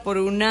cereza por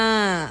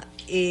una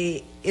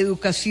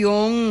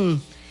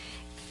educación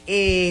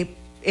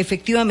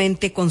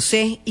efectivamente con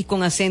C y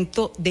con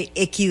acento de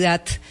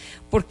equidad,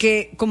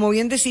 porque como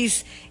bien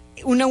decís,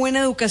 una buena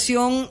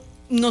educación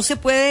no se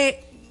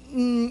puede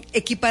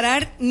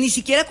equiparar ni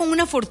siquiera con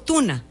una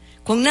fortuna,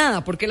 con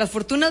nada, porque las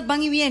fortunas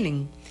van y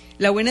vienen.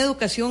 La buena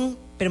educación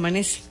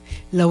permanece.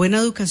 La buena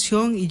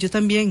educación, y yo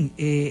también,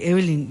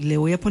 Evelyn, le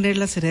voy a poner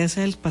la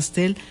cereza del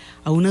pastel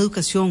a una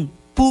educación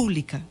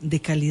pública de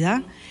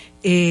calidad,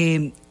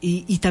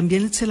 y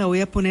también se la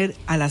voy a poner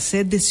a la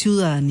sed de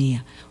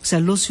ciudadanía. O sea,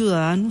 los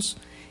ciudadanos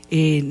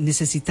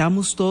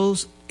necesitamos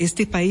todos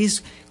este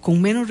país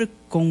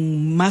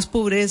con más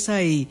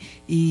pobreza y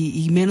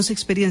menos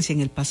experiencia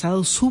en el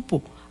pasado,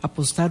 supo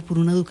apostar por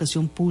una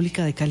educación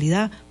pública de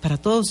calidad para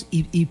todos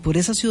y por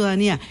esa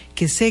ciudadanía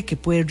que sé que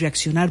puede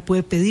reaccionar,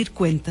 puede pedir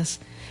cuentas,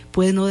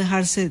 puede no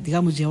dejarse,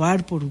 digamos,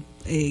 llevar por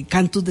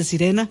cantos de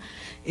sirena.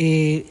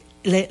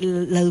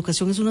 La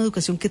educación es una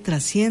educación que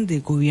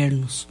trasciende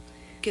gobiernos.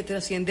 Que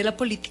trasciende la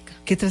política.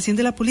 Que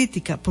trasciende la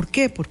política. ¿Por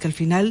qué? Porque al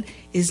final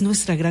es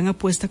nuestra gran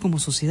apuesta como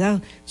sociedad.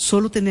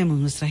 Solo tenemos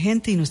nuestra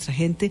gente y nuestra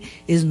gente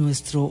es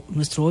nuestro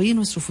hoy y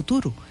nuestro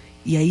futuro.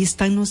 Y ahí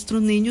están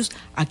nuestros niños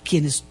a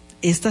quienes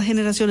estas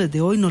generaciones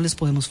de hoy no les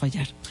podemos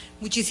fallar.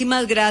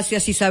 Muchísimas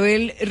gracias,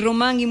 Isabel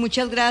Román, y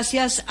muchas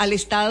gracias al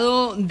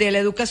Estado de la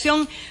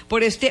Educación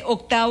por este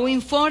 8º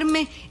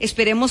informe.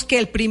 Esperemos que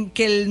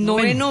el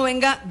noveno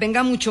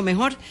venga mucho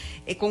mejor,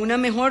 con una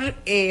mejor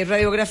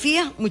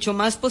radiografía, mucho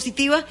más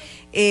positiva,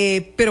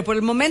 pero por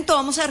el momento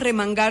vamos a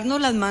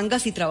remangarnos las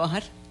mangas y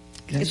trabajar.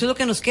 Claro. Eso es lo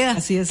que nos queda.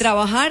 Así es.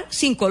 Trabajar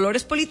sin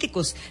colores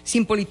políticos,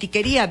 sin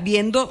politiquería,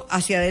 viendo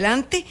hacia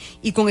adelante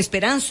y con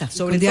esperanza,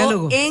 sobre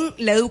todo en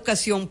la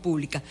educación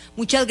pública.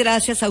 Muchas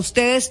gracias a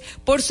ustedes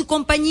por su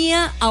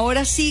compañía.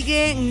 Ahora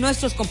siguen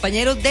nuestros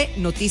compañeros de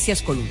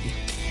Noticias Colombia.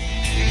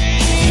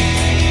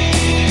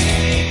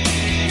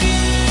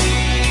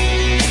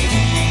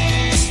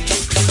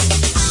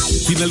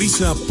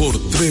 Finaliza por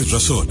 3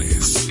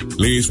 razones.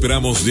 Le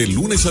esperamos de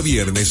lunes a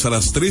viernes a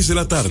las 3 de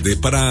la tarde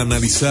para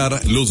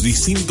analizar los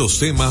distintos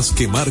temas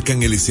que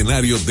marcan el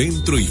escenario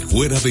dentro y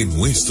fuera de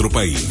nuestro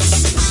país.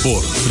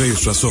 Por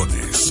 3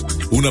 razones.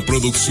 Una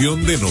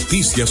producción de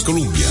Noticias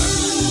Colombia.